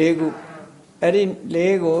4ခုအဲ့ဒီ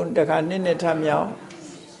4ကိုတခါနှစ်နဲ့ထပ်မြောင်း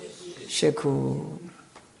10ခု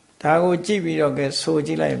ဒါကိုကြည့်ပြီးတော့ကဲဆိုကြ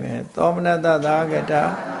ည့်လိုက်မယ်သောမနတသာကတ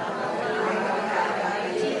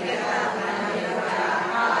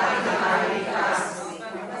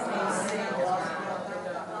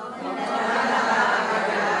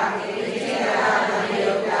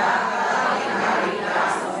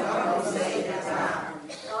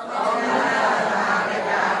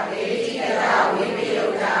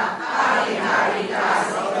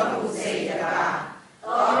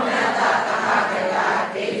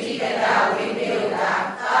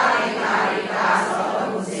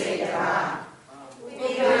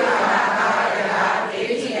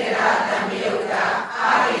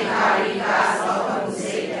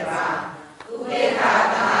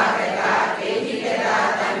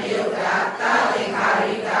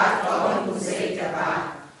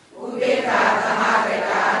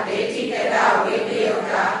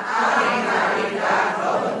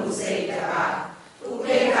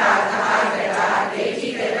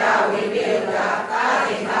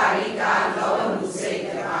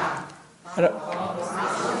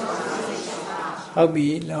ဟုတ်ပြီ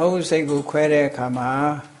လောစိတ်ကိုခွဲတဲ့အခါမှာ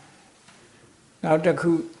နောက်တစ်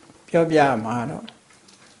ခုပြောပြမှာတော့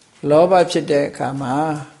လောဘဖြစ်တဲ့အခါမှာ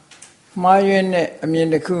မှားယွင်းတဲ့အမြင်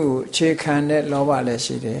တစ်ခုကိုအခြေခံတဲ့လောဘလည်း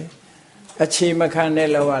ရှိတယ်အခြေမခံတဲ့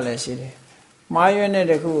လောဘလည်းရှိတယ်မှားယွင်းတဲ့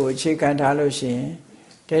တစ်ခုကိုအခြေခံထားလို့ရှိရင်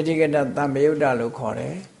ဒေတိကတသံယုတ်တလို့ခေါ်တ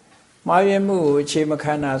ယ်မှားယွင်းမှုကိုအခြေမ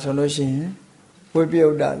ခံတာဆိုလို့ရှိရင်ဝိပယု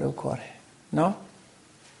တ်တလို့ခေါ်တယ်နော်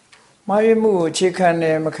မှားယွင်းမှုကိုအခြေခံတ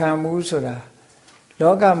ယ်မခံဘူးဆိုတာ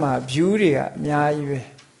လောကမှာ view တွေကအများကြီးပဲ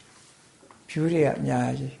view တွေကအများ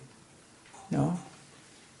ကြီးနော်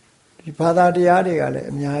ဒီဘာသာတရားတွေကလည်း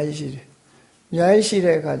အများကြီးရှိတယ်အများကြီးရှိ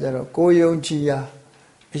တဲ့အခါကျတော့ကိုယ်ယုံကြည်ရာ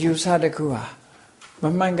အယူဆတစ်ခုဟာမ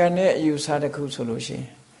မှန်ကန်တဲ့အယူဆတစ်ခုဆိုလို့ရှိရင်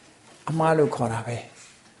အမှားလို့ခေါ်တာပဲ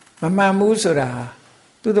မမှန်ဘူးဆိုတာ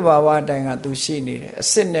သူ့တဘာဝအတိုင်းကသူရှိနေတယ်အ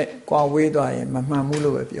စစ်နဲ့ကွာဝေးသွားရင်မမှန်ဘူး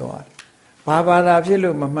လို့ပဲပြောရတယ်ဘာဘာသာဖြစ်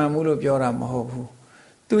လို့မမှန်ဘူးလို့ပြောတာမဟုတ်ဘူး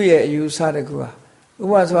သူ့ရဲ့အယူဆတစ်ခုဟာဥ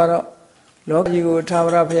ပမာဆိုတော့လောကကြီးကိုထာဝ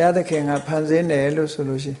ရဘုရားသခင်ကဖန်ဆင်းတယ်လို့ဆို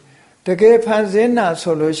လို့ရှိရင်တကယ်ဖန်ဆင်းတာ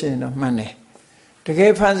ဆိုလို့ရှိရင်တော့မှန်တယ်တက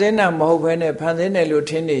ယ်ဖန်ဆင်းတာမဟုတ်ဘဲနဲ့ဖန်ဆင်းတယ်လို့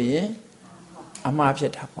ထင်နေရင်အမှားဖြ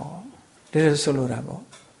စ်တာပေါ့ဒါလိုဆိုလိုတာပေါ့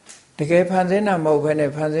တကယ်ဖန်ဆင်းတာမဟုတ်ဘဲ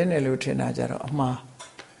နဲ့ဖန်ဆင်းတယ်လို့ထင်တာကြတော့အမှား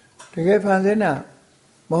တကယ်ဖန်ဆင်းတာ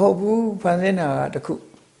မဟုတ်ဘူးဖန်ဆင်းတာကတခု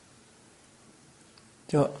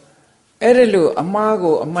ကြောအဲ့ဒီလိုအမှား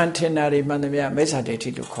ကိုအမှန်ထင်တာတွေမှန်သမျှမိစ္ဆာဒိဋ္ဌိ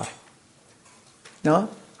လို့ခေါ်တယ်နော်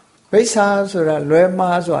မိစ္ဆာဆိုတာလွဲ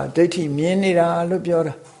မှားဆိုတာဒိဋ္ဌိမြင်နေတာလို့ပြော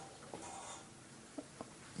တာ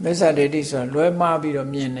မိစ္ဆာဒိဋ္ဌိဆိုတာလွဲမှားပြီးတော့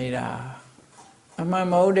မြင်နေတာအမှန်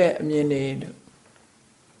မဟုတ်တဲ့အမြင်တွေလို့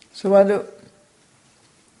ဆိုပါတော့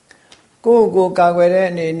ကိုယ့်ကိုယ်ကာကွယ်တဲ့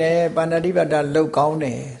အနေနဲ့ပါဏာတိပါဒလောက်ကောင်းတ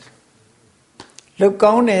ယ်လောက်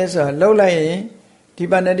ကောင်းတယ်ဆိုတာလောက်လိုက်ရင်ဒီ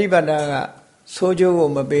ပါဏာတိပါဒကဆိုးကျိုးကို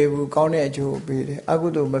မပေးဘူးကောင်းတဲ့အကျိုးကိုပေးတယ်အကု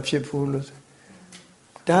သိုလ်မဖြစ်ဘူးလို့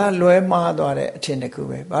ဒါလွဲမှားသွားတဲ့အထင်တစ်ခု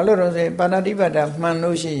ပဲဘာလို့တော့ဆိုရင်ပါဏာတိပါဒမှန်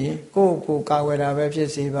လို့ရှိရင်ကိုယ့်ကိုယ်ကာကွယ်တာပဲဖြစ်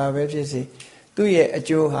စေပါပဲဖြစ်စေသူ့ရဲ့အ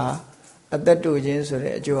ကျိုးဟာအသက်တူခြင်းဆို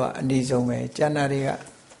တဲ့အကျိုးကအနည်းဆုံးပဲကျန်တာတွေက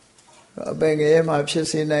အပင်ငယ်မှာဖြစ်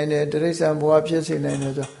စေနိုင်တယ်တိရစ္ဆာန်ဘဝဖြစ်စေနိုင်တ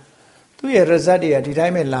ယ်ဆိုသူ့ရဲ့ result တွေကဒီတို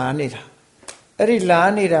င်းပဲလာနေတာအဲ့ဒီလာ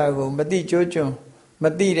နေတာကိုမသိကြိုးကျွန်းမ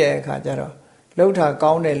သိတဲ့အခါကျတော့လှုပ်တာ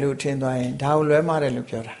ကောင်းတယ်လို့ထင်သွားရင်ဒါကိုလွဲမှားတယ်လို့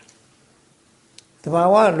ပြောတာတဘာ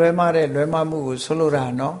ဝလွဲမှားတဲ့လွဲမှားမှုကိုဆိုလိုတာ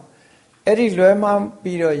နော်အဲ့ဒီလွဲမှား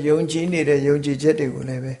ပြီးတော့ယုံကြည်နေတဲ့ယုံကြည်ချက်တွေကို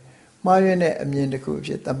လည်းပဲမှားရတဲ့အမြင်တစ်ခုအ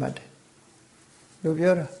ဖြစ်သတ်မှတ်တယ်လို့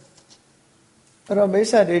ပြောတာအဲ့တော့မိစ္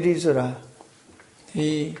ဆာဒိဋ္ဌိဆိုတာဒီ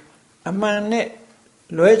အမှန်နဲ့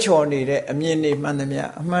လွဲချော်နေတဲ့အမြင်တွေမှန်သမျှ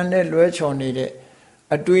အမှန်နဲ့လွဲချော်နေတဲ့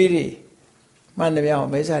အတွေးတွေမှန်သမျှကို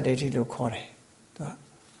မိစ္ဆာဒိဋ္ဌိလို့ခေါ်တယ်သူက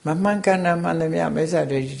မမှန်ကန်တာမှန်သမျှမိစ္ဆာ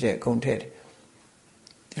ဒိဋ္ဌိတဲ့အကုန်ထည့်တယ်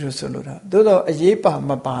ဒီလိုဆိုလို့တာသို့တော့အရေးပါ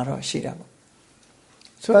မပါတော့ရှိတာပေါ့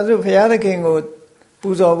ဆိုတော့ဘုရားသခင်ကိုပူ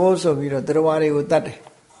ဇော်ဖို့ဆိုပြီးတော့တရားတွေကိုတတ်တယ်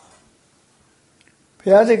ဘု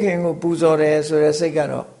ရားသခင်ကိုပူဇော်တယ်ဆိုတဲ့စိတ်က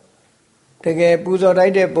တော့တကယ်ပူဇော်တို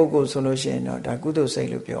က်တဲ့ပုဂ္ဂိုလ်ဆိုလို့ရှိရင်တော့ဒါကုသိုလ်စိတ်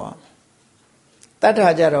လို့ပြောရမယ်တတ်တာ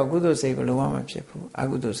ကြတော့ကုသိုလ်စိတ်ဘယ်လိုမှမဖြစ်ဘူးအ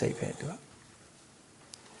ကုသိုလ်စိတ်ပဲသူက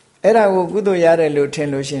အဲ့ဒါကိုကုသိုလ်ရတယ်လို့ထင်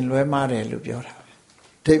လို့ရှိရင်လွဲမှားတယ်လို့ပြောတာပဲ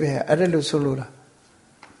အဓိပ္ပာယ်အဲ့ဒါလို့ဆိုလို့လား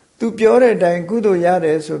သူပြောတဲ့အတိုင်းကုသိုလ်ရတ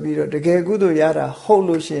ယ်ဆိုပြီးတော့တကယ်ကုသိုလ်ရတာဟုတ်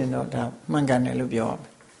လို့ရှိရင်တော့ဒါမှန်ကန်တယ်လို့ပြောရမ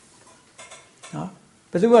ယ်နော်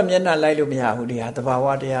ဘယ်သူမှမျက်နှာလိုက်လို့မရဘူးတရားသဘာဝ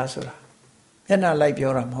တရားဆိုတာမျက်နှာလိုက်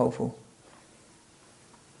ပြောတာမဟုတ်ဘူး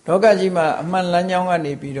လောကကြီးမှာအမှန်လမ်းကြောင်းက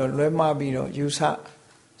နေပြီးတော့လွဲမှားပြီးတော့ယူဆ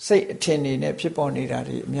စိတ်အထင်တွေနဲ့ဖြစ်ပေါ်နေတာ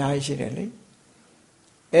တွေအများကြီးရှိတယ်လေ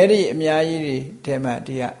အဲ့ဒီအများကြီးတွေထဲမှာ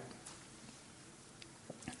ဒီက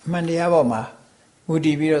အမှန်တရားပေါ်မှာမူတ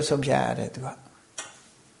ည်ပြီးတော့ဆုံးဖြတ်ရတယ်သူက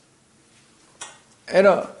အဲ့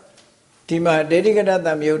တော့ဒီမှာဒေတိကတ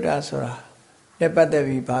သံယုတ်တာဆိုတာနဲ့ပတ်သက်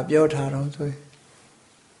ပြီးဗာပြောထားတော့ဆိုရင်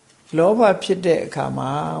လောဘဖြစ်တဲ့အခါမှာ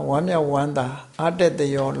ဝမ်းမြောက်ဝမ်းသာအားတက်သ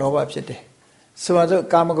ရောလောဘဖြစ်တယ်ဆိုတော့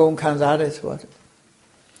ကာမဂုဏ်ခံစားတယ်ဆိုတော့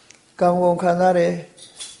ကာမဂုဏ်ခံစားတယ်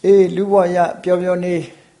အေးလူဘဝရပျော်ပျော်နေ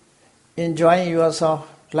enjoying yourself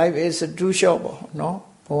life is too short ပေါ့နော်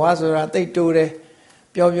ဘဝဆိုတာတိတ်တိုးတယ်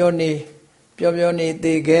ပျော်ပျော်နေ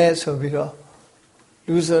သေခဲ့ဆိုပြီးတော့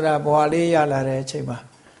လူဆိုတာဘဝလေးရလာတဲ့အချိန်မှာ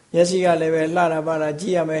မျက်စိကလည်းပဲလှတာပါတာကြ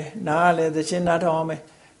ည့်ရမယ်နားကလည်းသချင်းနားထောင်ရမယ်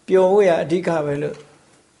ပျော်ဖို့ရအဓိကပဲလို့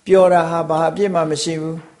ပျော်တာဟာဘာအပြစ်မှမရှိ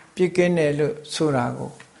ဘူးပြစ်ကင်းတယ်လို့ဆိုတာ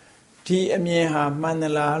ကိုဒီအမြင်ဟာမှန်သ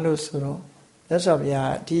လားလို့ဆိုတော့သက်စွာဘု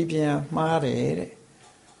ရားဒီအမြင်မှားတယ်တဲ့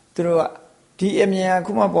သူတို့ကဒီအမြင်က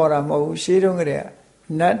ခုမှပေါ်တာမဟုတ်ဘူးရှေးတုန်းကတည်းက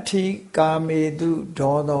နတ္ထိကာမေတု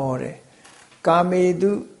ဒေါသောတဲ့ကာမေ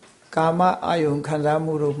တုကာမအာယုံခံစား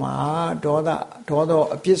မှုတို့မှာဒေါသော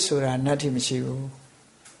အပြစ်ဆိုတာနတ္ထိမရှိဘူး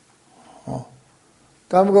ဟော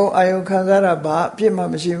ကာမဂုဏ်အာယုံခံစားတာဘာအပြစ်မှ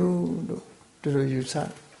မရှိဘူးလို့သူတို့ယူဆ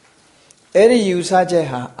အဲ့ဒီယူဆချက်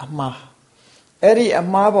ဟာအမှားအဲ့ဒီအ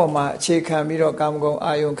မှားပေါ်မှာအခြေခံပြီးတော့ကာမဂုဏ်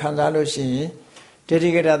အာယုံခံစားလို့ရှိရင်ဒေတိ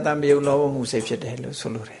ကတသံယုတ်လောဘမှုစိတ်ဖြစ်တယ်လို့ဆို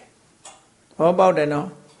လိုတယ်ဟောပေါက်တယ်နော်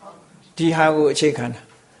ဒီဟာကိုအခြေခံတာ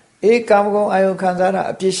အေးကာမဂုဏ်အာယုံခံစားတာ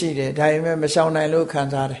အပြစ်ရှိတယ်ဒါပေမဲ့မရှောင်နိုင်လို့ခံ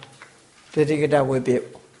စားတယ်ဒေတိကတဝိပ္ပ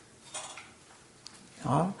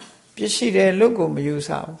နော်ပြစ်ရှိတယ်လို့ကိုမယူဆ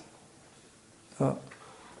ဘူးဟုတ်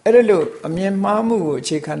အဲ့ဒါလို့အမြင်မှားမှုကိုအ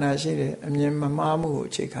ခြေခံတာရှိတယ်အမြင်မမှားမှုကို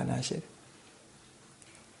အခြေခံတာရှိတယ်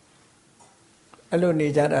အဲ့လိုနေ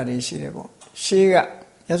ကြတာတွေရှိတယ်ပေါ့ရှေးက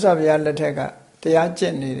မြတ်စွာဘုရားလက်ထက်ကတရားကျ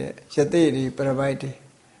င့်နေတဲ့ယသိတွေပြပိုက်တွေ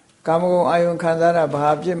ကာမဂုဏ်အာယုံခံစားတာဘာ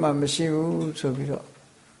အပြစ်မှမရှိဘူးဆိုပြီးတော့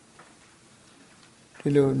ဒီ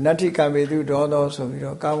လိုနတ္ထိကာမေတုဒေါသောဆိုပြီး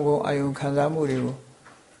တော့ကာမဂုဏ်အာယုံခံစားမှုတွေကို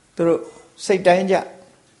သူတို့စိတ်တိုင်းကြ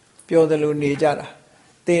ပျော်တယ်လို့နေကြတာ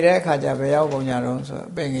တည်တဲ့အခါကျဘယ်ရောက်ကုန်ကြတော့ဆို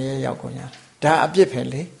အပင်ငရဲရောက်ကုန်ကြဒါအပြစ်ပဲ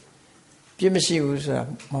လေပြစ်မရှိဘူးဆိုတာ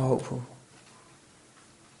မဟုတ်ဘူး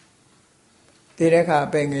တည်တဲ့အခါအ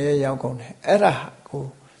ပင်ငရဲရောက်ကုန်တယ်အဲ့ဒါကို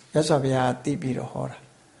မြတ်စွာဘုရားသိပြီးတော့ဟောတာ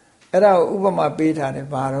အဲ့ဒါကိုဥပမာပေးထားတယ်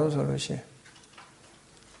ဘာလို့ဆိုလို့ရှိရင်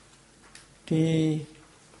ဒီ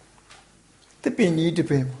တစ်ပင်ကြီးတစ်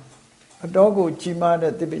ပင်အတော်ကိုကြီးမား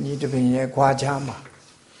တဲ့တစ်ပင်ကြီးတစ်ပင်ရဲ့ခွာချားမှာ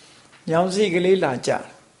ညောင်စီကလေးလာကြ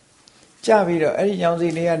ပြီးတော့အဲ့ဒီညောင်စီ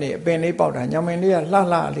လေးကနေအပင်လေးပေါက်တာညောင်ပင်လေးကလှ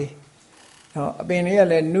လှလေးနော်အပင်လေးက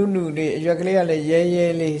လည်းနုနုလေးအရွက်ကလေးကလည်းရဲရဲ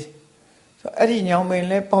လေးဆိုအဲ့ဒီညောင်ပင်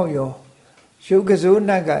လေးပေါက်ရောရုပ်ကစိုး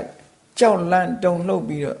နတ်ကကြောက်လန့်တုန်လှုပ်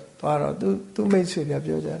ပြီးတော့သွားတော့သူမိတ်ဆွေပြ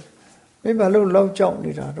ပြောကြတယ်မင်းဘာလို့လောက်ကြောက်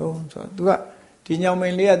နေတာတော့ဆိုတော့ तू ကဒီညောင်ပ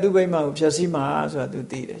င်လေးကသူ့ဘိမှန်ကိုဖြတ်စည်းမှာဆိုတာ तू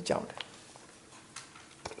သိတယ်ကြောက်တယ်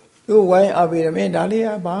သူဝိုင်းအပေးတယ်မင်းဒါလေးက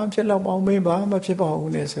ဘာဖြစ်တော့ပေါင်းမင်းဘာမှဖြစ်ပါ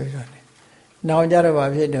ဘူးနဲ့ဆိုရတယ်နောင်ကြတော့ဘာ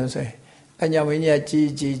ဖြစ်တယ်ဆိုရင်အညောင်မင်းကြီး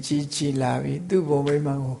ကကြီးလာပြီသူ့ဘုံမိ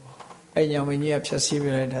မှန်ကိုအညောင်မင်းကြီးကဖြတ်စည်းပြ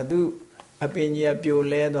လိုက်တာသူအပင်ကြီးကပြို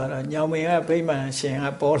လဲသွားတော့ညောင်မင်းကဗိမှန်ရှင်က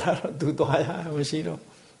ပေါ်လာတော့သူသွားရမရှိတော့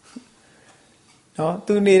နော်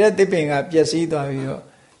သူနေတဲ့တစ်ပင်ကပျက်စီးသွားပြီးတော့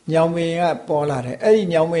ညောင်မင်းကပေါ်လာတယ်အဲ့ဒီ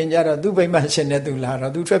ညောင်မင်းကြတော့သူ့ဗိမှန်ရှင်နဲ့သူလာ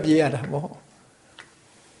တော့သူထွက်ပြေးရတာပေါ့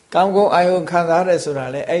ကောင်းကောင်းအာယုခံစားရတယ်ဆိုတာ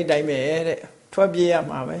လေအဲ့ဒီတိုင်းပဲတဲ့ထွက်ပြေးရ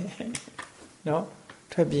မှာပဲနော်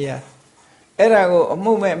ထွက်ပြေးရအဲ့ဒါကိုအ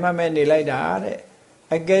မှုမဲ့အမှတ်မဲ့နေလိုက်တာတဲ့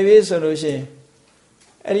အကယ်၍ဆိုလို့ရှိရင်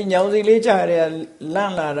အဲ့ဒီညောင်စီလေးကြားရလ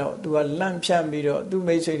န့်လာတော့သူကလန့်ဖြန့်ပြီးတော့သူ့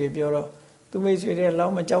မိတ်ဆွေတွေပြောတော့သူ့မိတ်ဆွေတွေလော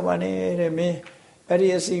က်မကြောက်ပါနဲ့တဲ့မင်းအဲ့ဒီ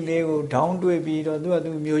အစီလေးကိုဒေါင်းတွေးပြီးတော့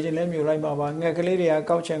သူမျိုးချင်းလဲမျိုးလိုက်ပါငှက်ကလေးတွေက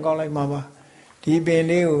ကောက်ချင်ကောက်လိုက်ပါဒီပင်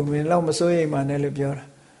လေးကိုမင်းလောက်မစိုးရိမ်ပါနဲ့လို့ပြောတာ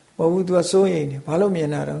မဟုတ်ဘူးသူကစိုးရိမ်နေဘာလို့မြင်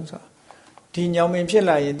တာတော့ဆိုဒီညောင်ပင်ဖြစ်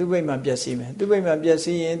လာရင်သူ့ဗိမာန်ပျက်စီးမယ်သူ့ဗိမာန်ပျက်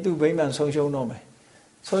စီးရင်သူ့ဗိမာန်ဆုံးရှုံးတော့မယ်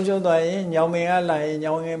ဆုံးရှုံးသွားရင်ညောင်ပင်ကလာရင်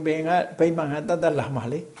ညောင်ပင်ကဗိမာန်ကတတ်လာမှာ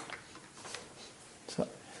လေဆို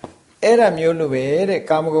အဲ့ဒါမျိုးလိုပဲတဲ့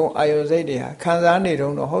ကာမဂုဏ်အာယုစိတ်တွေဟာခံစားနေ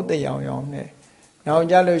တော့ဟုတ်တဲ့ရောင်ရောင်နဲ့နောက်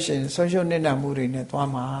ကြလို့ရှိရင်ဆုံးရှုံးနေတာမှုတွေနဲ့သွား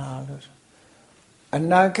မှာလို့အ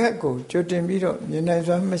နာဂတ်ကိုကြိုတင်ပြီးတော့မြင်နိုင်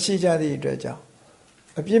စွမ်းမရှိကြသည့်အတွက်ကြောင့်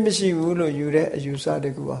အပြစ်မရှိဘူးလို့ယူတဲ့အယူဆတ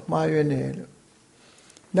ကူကမှားယွင်းတယ်လို့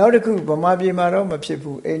နောက်တစ်ခုဗမာပြည်မှာတော့မဖြစ်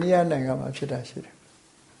ဘူးအိန္ဒိယနိုင်ငံမှာဖြစ်တာရှိတယ်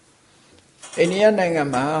အိန္ဒိယနိုင်ငံ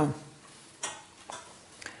မှာ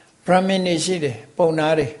ဗြဟ္မဏ်တွေရှိတယ်ပုံနာ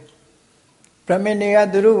တွေဗြဟ္မဏ်တွေက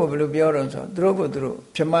သူတို့ကိုဘယ်လိုပြောတော့ဆိုသူတို့ကိုသူတို့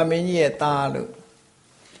ဗြဟ္မမင်းကြီးရဲ့သားလို့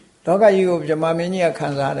လောကကြီးကိုဗြဟ္မမင်းကြီးကခံ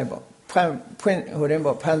စားရတယ်ပေါ့ဖန်ဆင်း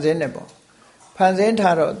တယ်ပေါ့ဖန်ဆင်း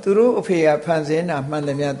ထားတော့သူတို့အဖေကဖန်ဆင်းတာမှန်တ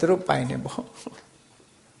ယ်များသူတို့ပိုင်တယ်ပေါ့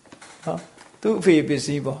နော်သူ့အဖေပစ္စ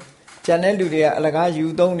ည်းပေါ့ကျန်တဲ့လူတွေကအလကားယူ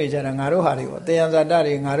သုံးနေကြတာငါတို့ဟာတွေပေါ့တရားဇာတ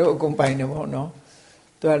တွေငါတို့အကုန်ပိုင်တယ်ပေါ့နော်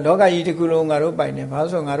သူကလောကကြီးတစ်ခုလုံးငါတို့ပိုင်တယ်ဘာ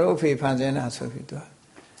လို့ဆိုငါတို့အဖေဖန်ဆင်းတာဆိုပြီးသူက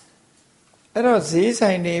အဲ့တော့ဈေး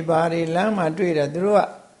ဆိုင်တွေဘာတွေလမ်းမှာတွေ့တယ်သူ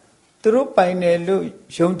တို့ပိုင်တယ်လို့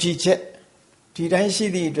ယုံကြည်ချက်ဒီတိုင်းရှိ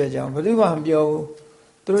သည့်အတွက်ကြောင့်ဘယ်သူမှမပြောဘူး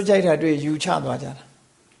သူတို့ကြိုက်တာတွေ့ယူချသွားကြတာ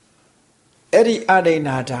အဲ့ဒီအဒိဏ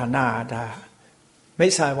ဒါနဒါမိ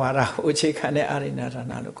စ္ဆာဝါဒကိုအခြေခံတဲ့အဒိဏဒါ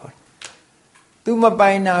နလို့ခေါ်တယ်သူမ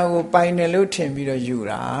ပိုင်တာကိုပိုင်တယ်လို့ထင်ပြီးတော့ယူ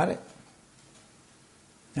တာတဲ့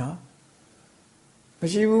နော်မ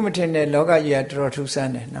ရှိဘူးမထင်တဲ့လောကကြီးကတော်တော်ထူးဆ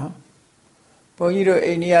န်းတယ်နော်ဘုန်းကြီးတို့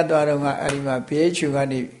အိန္ဒိယသွားတော့ကအဲ့ဒီမှာ BHU က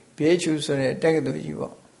နေ BHU ဆိုတဲ့တက္ကသိုလ်ကြီး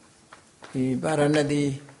ပေါ့ဒီပါရဏသီ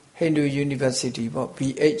Hindu University ပေါ့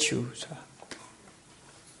BHU ဆိုတာ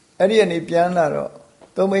အဲ့ဒီကနေပြန်လာတော့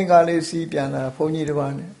သုံးမိန်းကားလေးစီးပြန်လာဘုန်းကြီးတစ်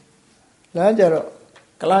ပါးနဲ့လမ်းကြတော့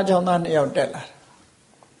ကလားချောင်းသား2ယောက်တ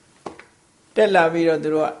က်လာပြီးတော့သူ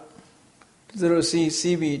တို့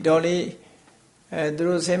စီးပြီးတော်လေးသူ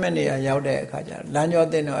တို့ဆင်းမဲ့နေရာရောက်တဲ့အခါကျလမ်းကျော်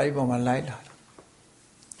တင်တော့အဲ့ဒီပုံမှာလိုက်လာ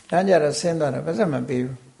လမ်းကြတော့ဆင်းသွားတော့ပတ်စံမပေး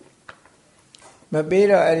ဘူးမပေး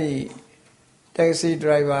တော့အဲ့ဒီတက္ကစီဒ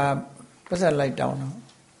ရိုင်ဘာပတ်စံလိုက်တောင်း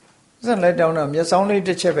တော့မျက်စောင်းလေးတ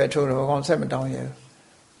စ်ချက်ပဲထိုးတော့ဟိုကောင်ဆက်မတောင်းရဘူး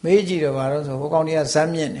မေးကြည့်တော့ဘာလို့ဆိုဟိုကောင်ကြီးကဇ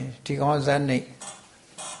မ်းမြင့်နေဒီကောင်ကဇမ်းနေ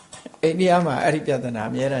အိန္ဒိယမှာအဲ့ဒီပြဿနာ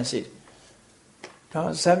အများတန်းရှိတယ်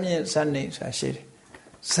တော့ဇမ်းမြင့်ဇမ်းနေဆိုတာရှိတယ်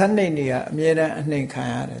ဇမ်းနေနေကအများတန်းအနှိမ်ခံ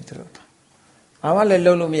ရတယ်သူတို့ဘာမှလည်း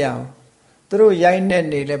လုပ်လို့မရဘူးသူတို့ရိုက်နေ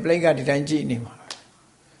နေလေပလိတ်ကဒီတိုင်းကြည့်နေမှာ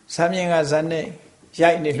ဇမ်းမြင့်ကဇမ်းနေ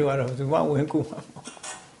ရိုက်နေလို့ကတော့သူမှဝင်ကူမှာပေါ့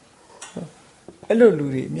အဲ့လိုလူ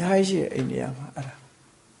တွေအများကြီးရှိတယ်အိန္ဒိယမှာအဲ့ဒါ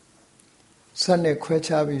ဆက်နဲ့ခွဲ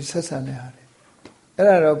ခြားပြီးဆက်ဆံနေရတယ်အဲ့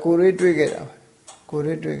ဒါတော့ကိုယ်တွေ့ခဲ့တာပဲ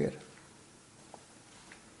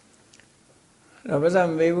တော့ပတ်စံ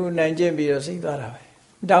မေးဘူးနိုင်ကျင့်ပြီးတော့စိတ်သွားတာပဲ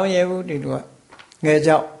တောင်းရဘူးဒီလူကငယ်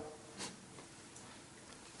ကြောက်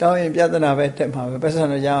တောင်းရင်ပြဿနာပဲတက်မှာပဲပတ်စံ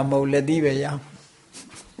တော့ရမဟုတ်လက်သီးပဲရ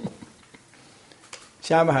ရှ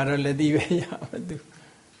ရှားမှာတော့လက်သီးပဲရမှာသူ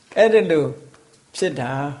အဲ့ဒီလိုဖြစ်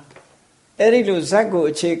တာအဲ့ဒီလိုဇက်ကို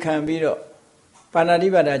အခြေခံပြီးတော့ပါဏာတိ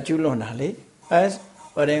ပါဒကျူးလွန်တာလေ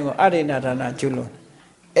ဟောတဲ့ကိုအရိဏဒါနကျူးလွန်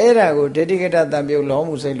အဲ့ဒါကိုဒိဋ္ဌိကတတံပြုတ်လော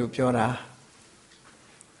မှုစိတ်လို့ပြောတာ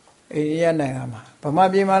အိန္ဒိယနိုင်ငံမှာဗမာ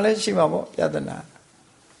ပြည်မှာလည်းရှိမှာပေါ့ပြဿနာ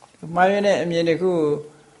မှားရတဲ့အမြင်တစ်ခု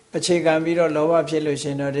အခြေခံပြီးတော့လောဘဖြစ်လို့ရှ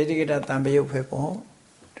င်တော့ဒိဋ္ဌိကတတံပြုတ်ပဲပေါ့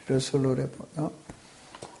ဒီလိုဆိုလို့တယ်ပေါ့နော်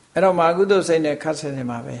အဲ့တော့မာကုသိုလ်စိတ်နဲ့ခတ်ဆင်နေ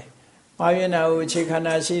မှာပဲမှားရနာကိုအခြေခံ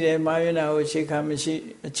တာရှိတယ်မှားရနာကိုအခြေခံမရှိ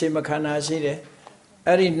အခြေမခံတာရှိတယ်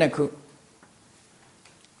အဲ့ဒီနှစ်ခု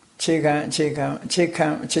အ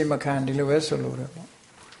ခြေမခံဒီလိုပဲဆိုလို့တယ်ပေါ့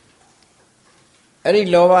အဲ့ဒီ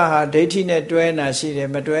လောဘဟာဒိဋ္ဌိနဲ့တွဲတာရှိတယ်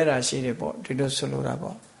မတွဲတာရှိတယ်ပေါ့ဒီလိုဆိုလိုတာ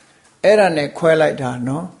ပေါ့အဲ့ဒါနဲ့ခွဲလိုက်တာ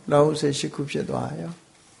နော်လောဟုစိတ်ရှိခုဖြစ်သွားရော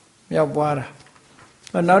မြောက်ပွားတာ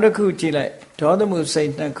နောက်တစ်ခုကြည့်လိုက်ဒေါသမှုစိတ်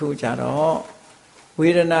နှစ်ခုကြတော့ဝေ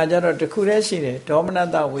ဒနာကြတော့တစ်ခုတည်းရှိတယ်ဒေါမန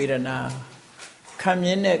တဝေဒနာခံမြ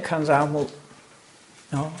င်တဲ့ခံစားမှု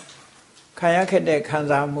နော်ခံရခဲ့တဲ့ခံ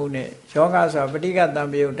စားမှုနဲ့ယောဂဆိုတာပဋိက္ခတံ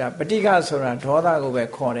ပယုတ်တာပဋိက္ခဆိုတာဒေါသကိုပဲ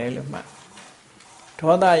ခေါ်တယ်လို့မှတ်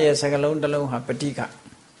ဒေါသရဲ့စကလုံးတစ်လုံးဟာပဋိက္ခ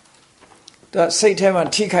သူကစိတ်ထဲမှာ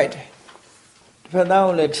ထိခိုက်တယ်တစ်ဖက်သား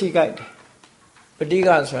ကိုလည်းထိခိုက်တယ်ပဋိက္ခ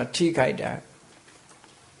ဆိုတာထိခိုက်တာ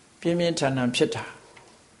ပြင်းပြင်းထန်ထန်ဖြစ်တာ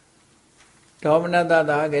ဒေါမနတ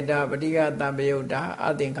သာဂတပဋိက္ခတံပယုတ်တာ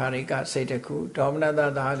အသင်္ခါရိကစိတ်တစ်ခုဒေါမနတ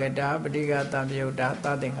သာဂတပဋိက္ခတံပယုတ်တာသ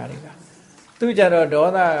သင်္ခါရိကသူကြတော့ဒေါ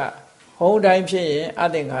သကဟုံးတိုင်းဖြစ်ရင်အ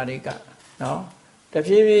သင်္ခါရိကနော်တ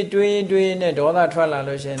ဖြည်းဖြည်းတွေးနဲ့ဒေါသထွက်လာ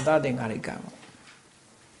လို့ရှိရင်သသင်္ခါရိကပေါ့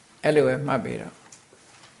အဲ့လိုပဲမှတ်ပြီးတော့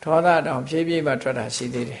ဒေါသတောင်ဖြည်းဖြည်းမှထွက်တာရှိ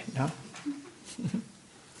သေးတယ်နော်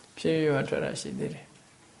ဖြည်းဖြည်းမှထွက်တာရှိသေးတယ်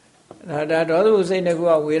ဒါဒေါသမှုစိတ်နှစ်ခု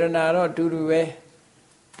ကဝေဒနာတော့တူတူပဲ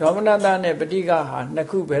ဒေါမနတနဲ့ပဋိက္ခဟာနှစ်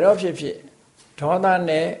ခုဘယ်တော့ဖြစ်ဒေါသ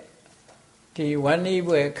နဲ့ဒီဝဏ္ဏိ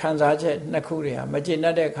ပွဲခံစားချက်နှစ်ခုတွေဟာမကျေန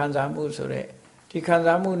ပ်တဲ့ခံစားမှုဆိုတဲ့ဒီခံ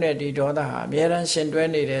စားမှုနဲ့ဒီဒေါသဟာအများအားရှင်တွဲ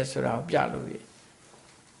နေတယ်ဆိုတာကိုပြလို့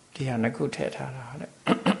ဒီဟာနှစ်ခုထည့်ထားတာတဲ့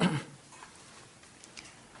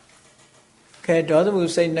ကဲဒေါသမှု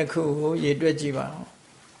စိတ်နှစ်ခုကိုရေတွက်ကြည့်ပါဦး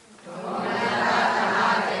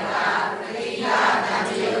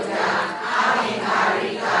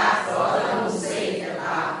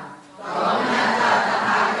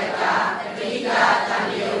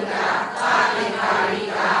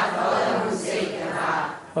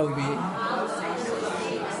ဟုတ်ပြီ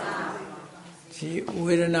ဒီ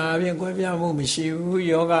ဝေဒနာအပြင်ကွဲပြားမှုမရှိဘူး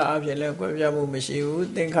ယောဂအပြင်လည်းကွဲပြားမှုမရှိဘူး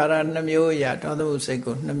သင်္ခါရနှမျိုးအရာဒေါသမှုစိတ်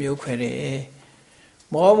ကိုနှမျိုးခွဲတယ်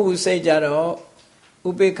မောမှုစိတ်ကြတော့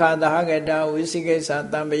ဥပေက္ခသဟဂတဝိသိကိစ္စ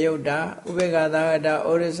တံပယုတ်တာဥပေက္ခသဟဂတ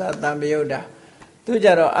ဩရိသတံပယုတ်တာသူကြ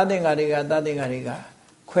တော့အသင်္ခါရိကသသင်္ခါရိက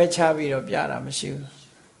ခွဲခြားပြီးတော့ပြတာမရှိဘူး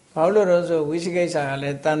ဘာလို့လဲဆိုဝိသိကိစ္စကလ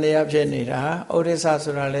ည်းတန်တရားဖြစ်နေတာဩရိသ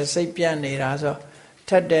ဆိုတာလည်းစိတ်ပြန့်နေတာဆိုထ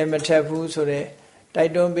က်တယ်မထက်ဘူးဆိုတဲ့တို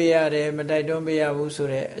က်တွန်းပေးရတယ်မတိုက်တွန်းပေးရဘူးဆို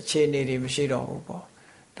တဲ့အခြေအနေတွေမရှိတော့ဘူးပေါ့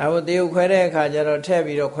ဒါကိုတေယုတ်ခွဲတဲ့အခါကျတော့ထည့်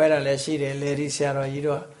ပြီးတော့ခွဲတာလည်းရှိတယ်လေဒီဆရာတော်ကြီး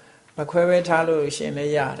တို့မခွဲပဲထားလို့ရှင်လ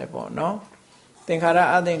ည်းရတယ်ပေါ့နော်သင်္ခါရ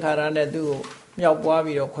အသင်္ခါရနဲ့သူ့ကိုမြောက်ပွား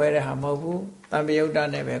ပြီးတော့ခွဲတဲ့ဟာမဟုတ်ဘူးတံပယုတ်တ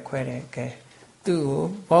နဲ့ပဲခွဲတယ်ကဲသူ့ကို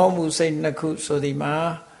ဘောမှုစိတ်နှစ်ခုဆိုဒီမှာ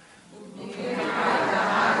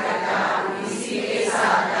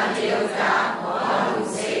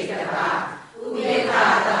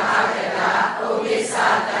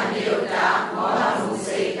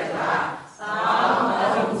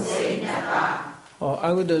အ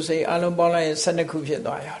ကုသိုလ်စိတ်အလုံးပေါင်းလိုက်ရင်12ခုဖြစ်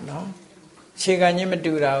သွားရောနော်ခြေခံခြင်းမ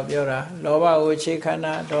တူတာကိုပြောတာလောဘကိုခြေခံ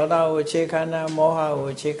တာဒေါသကိုခြေခံတာမောဟ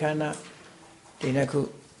ကိုခြေခံတာဒီနှစ်ခု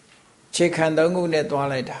ခြေခံ3ခုနဲ့သွား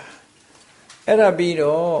လိုက်တာအဲ့ဒါပြီး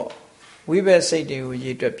တော့ဝိဘက်စိတ်တွေကိုရ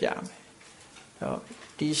ည်တွက်ပြမယ်ဟော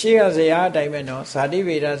ဒီရှေ့ကဇရာအတိုင်းပဲနော်ဇာတိ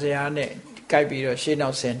ဗေဒဇရာနဲ့ကိုက်ပြီးတော့ရှေ့နော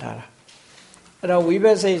က်ဆင်ထားတာအဲ့တော့ဝိဘ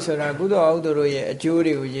က်စိတ်ဆိုတာကုသိုလ်အကုသိုလ်တို့ရဲ့အကျိုး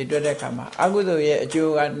တွေကိုရည်တွက်တဲ့အခါမှာအကုသိုလ်ရဲ့အ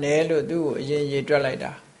ကျိုးကနည်းလို့သူ့ကိုအရင်ရည်တွက်လိုက်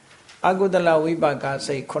တာအကုသလဝိပါက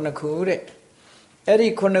စိတ်9ခုတဲ့အဲ့ဒီ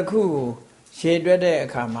9ခုကိုရည်တွက်တဲ့အ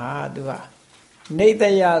ခါမှာသူကနေတ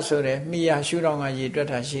ယဆိုတဲ့မိယာရှုတော်ကရည်တွက်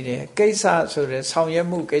တာရှိတယ်ကိစ္စဆိုတဲ့ဆောင်ရွက်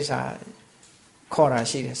မှုကိစ္စခေါ်တာ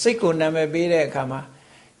ရှိတယ်စိတ်ကိုနာမည်ပေးတဲ့အခါမှာ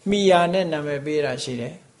မိယာနဲ့နာမည်ပေးတာရှိတ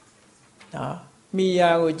ယ်နော်မိယာ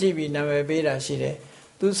ကိုကြည့်ပြီးနာမည်ပေးတာရှိတယ်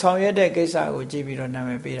သူဆောင်ရွက်တဲ့ကိစ္စကိုကြည့်ပြီးတော့နာမ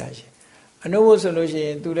ည်ပေးတာရှိအနုဘုဆိုလို့ရှိရ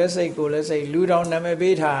င်သူလည်းစိတ်ကိုလည်းစိတ်လူတော်နာမည်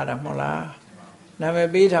ပေးထားရတာမဟုတ်လားနာမည်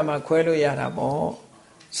ပေးထားမှခွဲလို့ရတာပေါ့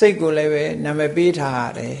စိတ်ကိုလည်းပဲနာမည်ပေးထားရ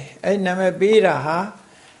တယ်အဲ့နာမည်ပေးတာဟာ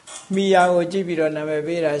မိယာကိုကြည့်ပြီးတော့နာမည်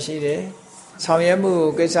ပေးတာရှိတယ်ဆောင်ရွက်မှု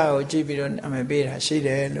ကိစ္စကိုကြည့်ပြီးတော့နာမည်ပေးတာရှိတ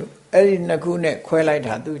ယ်လို့အဲ့ဒီနှစ်ခုနဲ့ခွဲလိုက်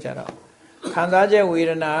တာသူကြတော့ခံစားချက်ဝေ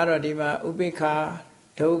ဒနာကတော့ဒီမှာဥပိ္ပခာ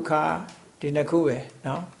ဒုက္ခ ဒီနှစ်ခုပဲ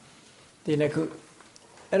နော်ဒီနှစ်ခု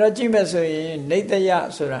အဲ့တော့ကြည့်မယ်ဆိုရင်နေတယ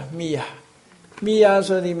ဆိုတာမိယာ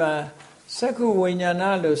ဆိုဒီမှာစက္ခုဝိညာဏ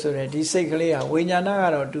လို့ဆိုရယ်ဒီစိတ်ကလေးဟာဝိညာဏက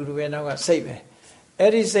တော့အတူတူပဲနောက်ကစိတ်ပဲ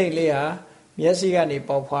အဲ့ဒီစိတ်လေးဟာမျက်စိကနေ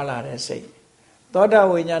ပေါက်ဖွာလာတဲ့စိတ်သောတာ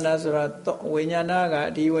ဝိညာဏဆိုတာဝိညာဏက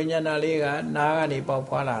ဒီဝိညာဏလေးကနားကနေပေါက်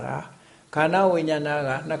ဖွာလာတာခန္ဓာဝိညာဏက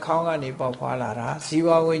နှာခေါင်းကနေပေါက်ဖွာလာတာဇီဝ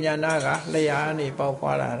ဝိညာဏကလျှာကနေပေါက်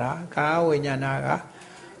ဖွာလာတာကာယဝိညာဏက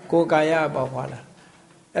ကိုယ်ကာယပေါက်ဖွာလာ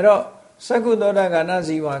အဲ့တော့စက္ခုသောတာကာဏ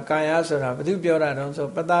ဇီဝကာယဆိုတာဘာသူပြောတာတုံးဆို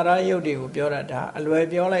ပတာရယုတ်တွေကိုပြောတာဒါအလွယ်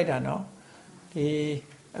ပြောလိုက်တာနော်ဒီ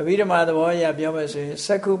အဘိဓမ္မာသဘောအရပြောမယ်ဆိုရင်စ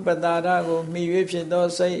က္ခုပတာရကိုမှီ၍ဖြစ်သော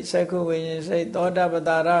စိတ်စက္ခုဝိညာဉ်စိတ်သောတာပ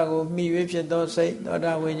တာရကိုမှီ၍ဖြစ်သောစိတ်သော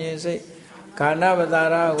တာဝိညာဉ်စိတ်ကာဏပတာ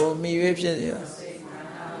ရကိုမှီ၍ဖြစ်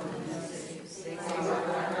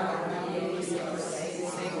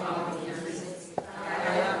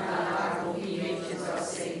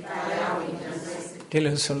ဒီ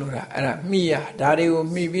လိုဆိုလိုတာအဲ့ဒါမိရဒါတွေကို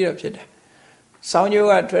မှီပြီးတော့ဖြစ်တယ်စောင်းကျိုး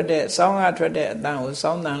ကထွက်တဲ့စောင်းကထွက်တဲ့အတန်ကို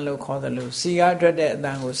စောင်းတန်လို့ခေါ်တယ်လို့စီကထွက်တဲ့အတ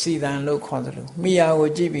န်ကိုစီတန်လို့ခေါ်တယ်လို့မိရကို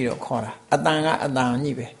ကြည့်ပြီးတော့ခေါ်တာအတန်ကအတန်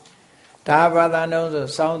ကြီးပဲဒါဘာသာနှုံးဆို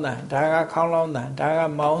စောင်းတန်ဒါကခေါင်းလောင်းတန်ဒါက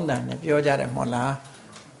မောင်းတန်နဲ့ပြောကြတယ်မဟုတ်လား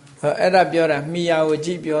အဲ့ဒါပြောတာမိရကိုကြ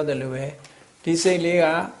ည့်ပြောတယ်လို့ပဲဒီစိတ်လေးက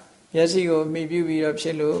မျက်စိကိုမှီပြုပြီးတော့ဖြ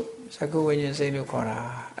စ်လို့စက္ခုဝိညာဉ်စိတ်လို့ခေါ်တာ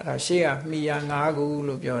အဲ့ဒါရှေ့ကမိရ၅ခု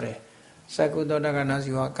လို့ပြောတယ်စက္ခုသောတာကာဏ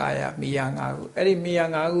ဇီဝကာယမိယာ၅ခုအဲ့ဒီမိယာ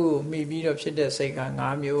၅ခုကိုမိပြီးတော့ဖြစ်တဲ့စိတ်က၅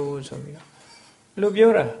မျိုးဆိုပြီးတော့လို့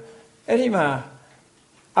ပြောတာအဲ့ဒီမှာ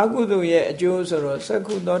အကုသိုလ်ရဲ့အကျိုးဆိုတော့စက္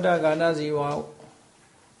ခုသောတာကာဏဇီဝ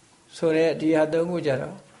ဆိုတဲ့ဒီဟာ၃ခုကြ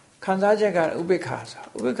တော့ခံစားချက်ကဥပိ္ပခာဆို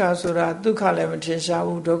ဥပိ္ပခာဆိုတာဒုက္ခလည်းမထင်ရှား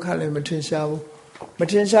ဘူးဒုက္ခလည်းမထင်ရှားဘူးမ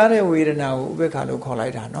ထင်ရှားတဲ့ဝေဒနာကိုဥပိ္ပခာလို့ခေါ်လို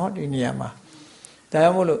က်တာเนาะဒီနေရာမှာဒါကြော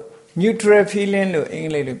င့်မို့လို့ neutral feeling လို့အင်္ဂ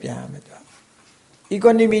လိပ်လိုပြန်ရမယ်သူ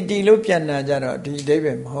equanimity လို့ပြန်တာကြတော့ဒီအဓိပ္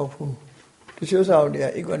ပာယ်မဟုတ်ဘူးတချို့စာအုပ်တွေက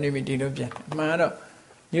equanimity လို့ပြန်တယ်အမှန်တော့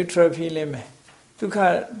neutral feeling ပဲဒု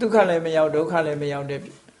က္ခလည်းမရောက်ဒုက္ခလည်းမရောက်တဲ့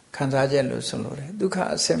ခံစားချက်လို့ဆိုလိုတယ်ဒုက္ခ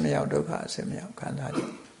အစစ်မရောက်ဒုက္ခအစစ်မရောက်ခံစားချ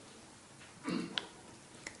က်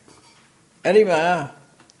အဲ့ဒီမှာ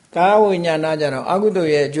ကာဝိညာဏကြတော့အကုသို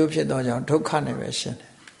လ်ရဲ့အကျိုးဖြစ်သောကြောင့်ဒုက္ခနဲ့ပဲရှင်းတ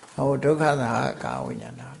ယ်ဟောဒုက္ခသာကာဝိညာ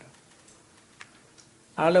ဏလို့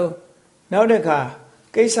အားလုံးနောက်တစ်ခါ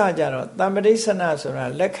ကိစ္စကြတော့တမ္ပတိဆနဆိုတာ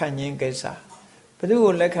လက်ခံခြင်းကိစ္စဘယ်သူ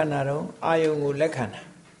ကိုလက်ခံတာတော့အာယုံကိုလက်ခံတာ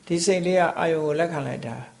ဒီစိတ်လေးကအာယုံကိုလက်ခံလိုက်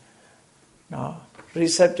တာနော်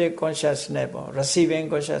receptive consciousness ပေါ့ receiving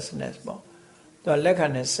consciousness ပေါ့သူကလက်ခံ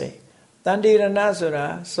တဲ့စိတ်တန်တိရဏဆိုတာ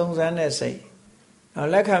စုံစမ်းတဲ့စိတ်နော်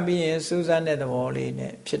လက်ခံပြီးရင်စူးစမ်းတဲ့သဘောလေး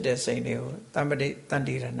နဲ့ဖြစ်တဲ့စိတ်လေးကိုတမ္ပတိတန်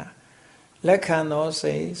တိရဏလက်ခံသော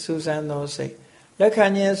စိတ်စူးစမ်းသောစိတ်လက်ခံ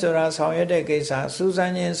ခြင်းဆိုတာဆောင်ရွက်တဲ့ကိစ္စစူးစ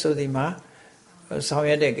မ်းခြင်းဆိုဒီမှာဆောင်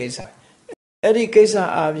ရွက်တဲ့ကိစ္စအဲ့ဒီကိစ္စ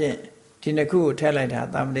အပြင်ဒီနှစ်ခုကိုထည့်လိုက်တာ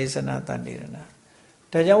တမ္ပတိဆနာတန်တိရဏဒါ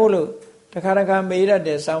ကြောင့်မို့လို့တခါတခါမေးရ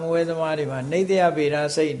တဲ့စာမဝဲသမားတွေမှာနေတယဗေဒ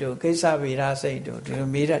စိတ်တို့ကိစ္စဗေဒစိတ်တို့ဒီလို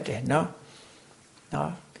မေးရတယ်နော်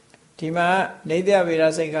ဒီမှာနေတယဗေဒ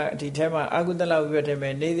စိတ်ကဒီထဲမှာအကုသလဝိပဿနာ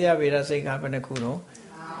နေတယဗေဒစိတ်ကဘယ်နှခုတော့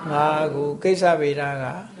၅ခုကိစ္စဗေဒက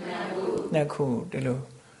2ခုဒီလို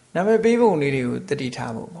နာမည်ပေးပုံလေးတွေကိုတတိ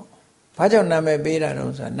ထားဖို့ပေါ့ဘာကြောင့်နာမည်ပေးတာ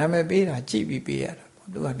တော့ဆိုတာနာမည်ပေးတာကြည့်ပြီးပေးရတာပေါ့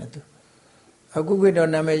သူကလည်းသူအခုကတော့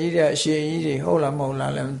နာမည်ကြီးတဲ့အရှင်ကြီးတွေဟုတ်လားမဟုတ်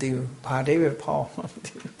လားလည်းမသိဘူးဘာအဓိပ္ပာယ်ဖောင်းမ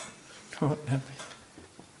သိဘူးဟုတ်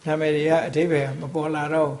နာမည်တွေကအဓိပ္ပာယ်မပေါ်လာ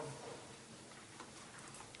တော့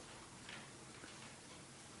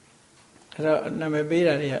အဲ့တော့နာမည်ပေး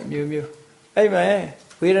တာတွေကမျိုးမျိုးအဲ့မှာ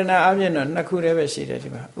ဝေဒနာအပြင်တော့2ခုတည်းပဲရှိတယ်ဒီ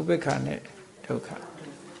မှာဥပိ္ပခာနဲ့ဒုက္ခ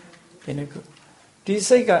ဒီနှစ်ခုဒီ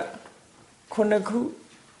စိတ်က9ခု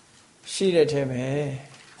ရှိတဲ့ထဲမှာ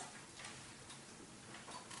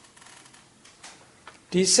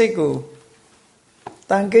ဒီစိတ်ကို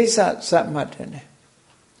တန်ကိစ္စဇတ်မှတ်တယ်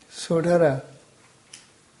ဆိုထားတာ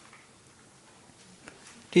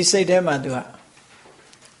ဒီစိတ်ထဲမှာသူက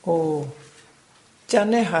ကြံ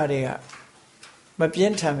တဲ့ဟာတွေကမပြ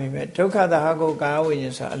င်းထန်ပေမဲ့ဒုက္ခသဟကိုကာဝိညာ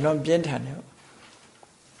ဉ်ဆိုတာအလွန်ပြင်းထန်တယ်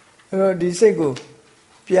အဲ့တော့ဒီစိတ်ကို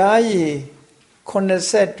ပြားရည်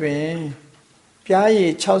80တွင်ပြားရ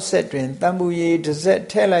ည်60တွင်တန်ပူရည်တစ်စက်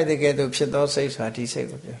ထည့်လိုက်တဲ့ကဲ့သို့ဖြစ်သောစိတ်ဆိုတာဒီစိတ်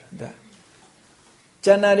ကိုပြောတာကျ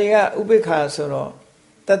န်တာတွေကဥပိ္ပခာဆိုတော့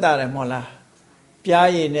တက်တာတယ်မဟုတ်လားပြား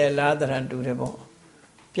ရည်နဲ့လားတရံတူတယ်ပေါ့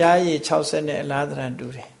ပြားရည်60နဲ့လားတရံတူ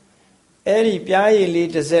တယ်အဲ့ဒီပြားရည်လေး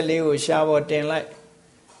တစ်စက်လေးကိုရှားပေါ်တင်လိုက်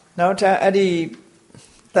နောက်ထပ်အဲ့ဒီ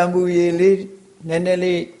တန်ပူရည်လေးနည်းနည်း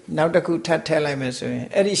လေးနောက်တစ်ခုထပ်ထည့်လိုက်မယ်ဆိုရင်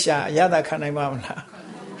အဲ့ဒီရှားအရသာခံနိုင်ပါမလား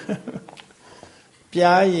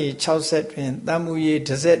ပြားရည်60တွင်တန်မူရည်တ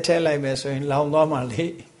စ်စက်ထဲလိုက်မယ်ဆိုရင်လောင်သွားမှာလေ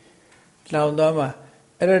လောင်သွားမှာ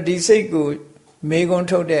အဲ့တော့ဒီစိတ်ကိုမေခွန်း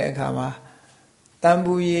ထုတ်တဲ့အခါမှာ တန်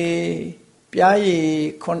ဘူးရေပြားရည်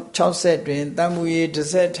60တွင်တန်ဘူးရည်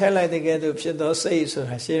10ထဲလိုက်တဲ့ကဲ့သို့ဖြစ်သောစိတ်ဆို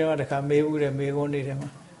တာရှင်းတော့တခါမေးဘူးတယ်မေးခွန်းနေတယ်မှာ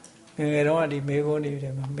ငယ်ငယ်တော့ဒီမေးခွန်းနေတ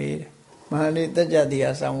ယ်မှာမေးတယ်မဟာလိတက်ကြတိ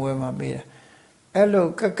အဆောင်ဝဲမှာမေးတာအဲ့လို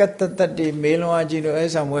ကကတတတွေမေးလွန်အကြည့်လို့အဲ့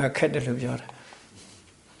ဆောင်ဝဲကခက်တယ်လို့ပြောတာ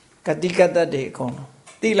ကတိကတတွေအကုန်လုံး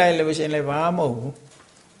တိလိုက်လို့ရှိရင်လည်းဘာမှမဟုတ်ဘူး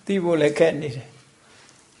တိဖို့လည်းခက်နေတယ်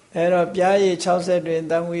အဲ့တော့ပြားရည်60တွင်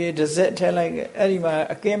တန်ဘူးရည်10ထဲလိုက်အဲ့ဒီမှာ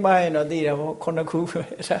အကင်းပါရင်တော့သိတာပေါ့9ခုပဲ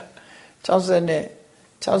အဲ့ဒါ60နဲ့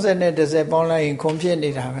10ပေါင်းလိုက်ရင်ခွန်ဖြစ်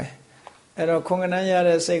နေတာပဲအဲ့တော့ခွန်ကနန်းရ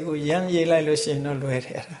တဲ့စိတ်ကိုရမ်းရေးလိုက်လို့ရှိရင်တော့လွယ်တ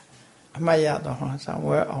ယ်အဲ့ဒါအမှတ်ရတော့မှာဇံ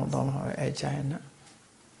ဝဲအောင်တော့မှာပဲအဲ့ချိုင်းနော်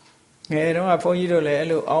ငယ်တုန်းကဘုန်းကြီးတို့လည်းအဲ့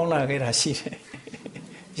လိုအောင်းလာခဲ့တာရှိတယ်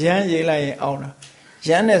ရမ်းရေးလိုက်ရင်အောင်းတာရ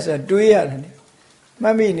မ်းတယ်ဆိုတွေးရတယ်မှ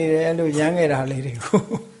တ်မိနေတယ်အဲ့လိုရမ်းခဲ့တာလေးတွေကို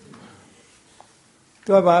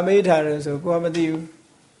သူကဗာမေးထားတယ်ဆိုကိုကမသိဘူး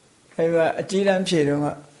အဲ့ကအကြီးတန်းဖြေတော့က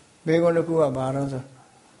ဘေးကုန်းတစ်ခုကဘာတော့ဆို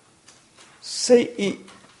စိတ်ဤ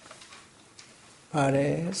ပါတ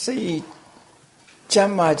ယ်စိတ်ဤချ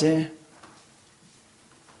မ်းသာခြင်း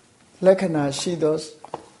လက္ခဏာရှိသော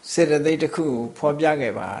စေတသိက်တစ်ခုကိုဖော်ပြ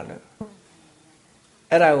ခဲ့ပါလို့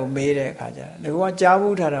အဲ့ဒါကိုမေးတဲ့အခါကျတော့ငါကကြား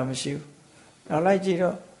ဘူးထားတာမရှိဘူးနောက်လိုက်ကြည့်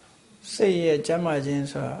တော့စိတ်ရဲ့ချမ်းသာခြင်း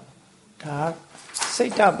ဆိုတာဒါစိ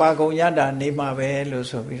တ်တပါကုံရတာနေမှာပဲလို့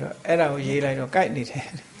ဆိုပြီးတော့အဲ့ဒါကိုရေးလိုက်တော့ကြိုက်နေတယ်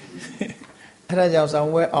အဲ့ဒါကြောင့်ဆောင်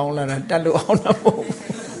ဝဲအောင်လာတာတက်လို့အောင်တာမဟုတ်ဘူး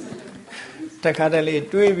တခါတလေ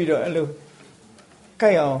တွေးပြီးတော့အဲ့လို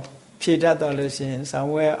ကြိုက်အောင်ဖြေတတ်သွားလို့ရှိရင်ဆောင်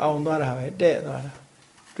ဝဲအောင်သွားတာပဲတဲ့သွားတာ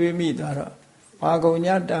တွေးမိသွားတော့ပါကုံည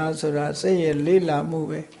တာဆိုတာစိတ်ရဲ့လေးလာမှု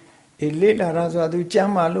ပဲအေးလေးလာတာဆိုတာသူကြ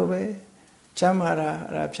မ်းမာလို့ပဲကြမ်းမာတာ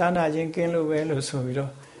အဲ့ဒါဖြားနာခြင်းကင်းလို့ပဲလို့ဆိုပြီး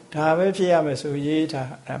တော့ဒါပဲဖြစ်ရမယ်ဆိုရေးတာ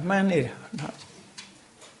အဲ့မှန်းနေတာနော်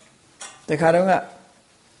တခါတော့က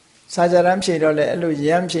စာကြရမ်းဖြေတော့လေအဲ့လိုရ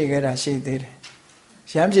မ်းဖြေခဲ့တာရှိသေးတယ်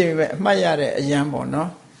ရမ်းဖြေပြီးအမှတ်ရတဲ့အရမ်းပေါ့နော်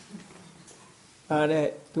အဲ့ဒါ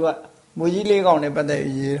သူကမွေကြီးလေးကောင်နဲ့ပတ်သက်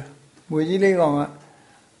ရေးတာမွေကြီးလေးကောင်က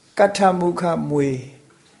ကဋ္ဌမုခမွေ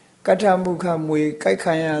ကဋ္ဌမုခမွေကြိုက်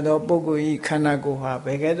ခံရသောပုဂ္ဂိုလ်ဤခန္ဓာကိုယ်ဟာဘ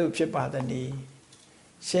ယ်ကဲ့သို့ဖြစ်ပါသနည်း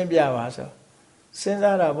ရှင်းပြပါဆိုစဉ်း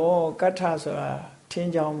စားတာဗောကဋ္ဌဆိုတာထ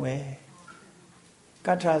င်းချောင်းပဲက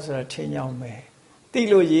ဋ္ဌဆိုတာထင်းချောင်းပဲသိ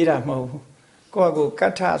လို့ရေးတာမဟုတ်ဘူးကိုယ့်အကိုက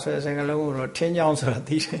ဋ္ဌဆိုတဲ့စကားလုံးကိုတော့ထင်းချောင်းဆိုတာ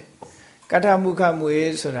သိတယ်ကဋ္ဌမုခမွေ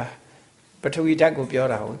ဆိုတာပထဝီဓာတ်ကိုပြော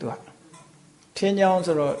တာဟုတ်သူကထင်းချောင်း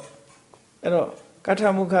ဆိုတော့အဲ့တော့ကဋ္ဌ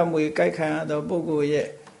မုခမွေကြိုက်ခံရသောပုဂ္ဂိုလ်ရဲ့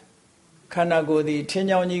ခန္ဓာကိုယ်သည်ထင်း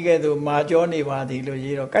ချောင်းကြီးကဲ့သို့မာကျောနေပါသည်လို့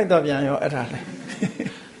ရေးတော့ကြိုက်တော့ပြန်ရောအဲ့ဒါလေ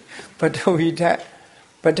ပထဝီဓာ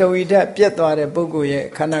တ်ပြက်သွားတဲ့ပုဂ္ဂိုလ်ရဲ့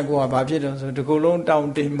ခန္ဓာကိုယ်ကဘာဖြစ်လို့ဆိုဒီကုလုံးတောင်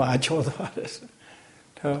တင်မာကျောသွားတယ်ဆို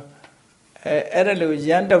တော့အဲ့ဒါလိုရ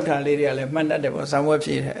မ်းတုတ်တာလေးတွေကလည်းမှတ်တတ်တယ်ပေါ့ဇံဝဲဖြ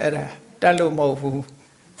စ်တယ်အဲ့ဒါတတ်လို့မဟုတ်ဘူး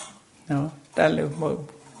နော်တတ်လို့မဟုတ်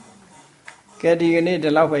ကဲဒီကနေ့ဒီ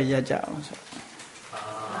လောက်ပဲရက်ကြအောင်ဆို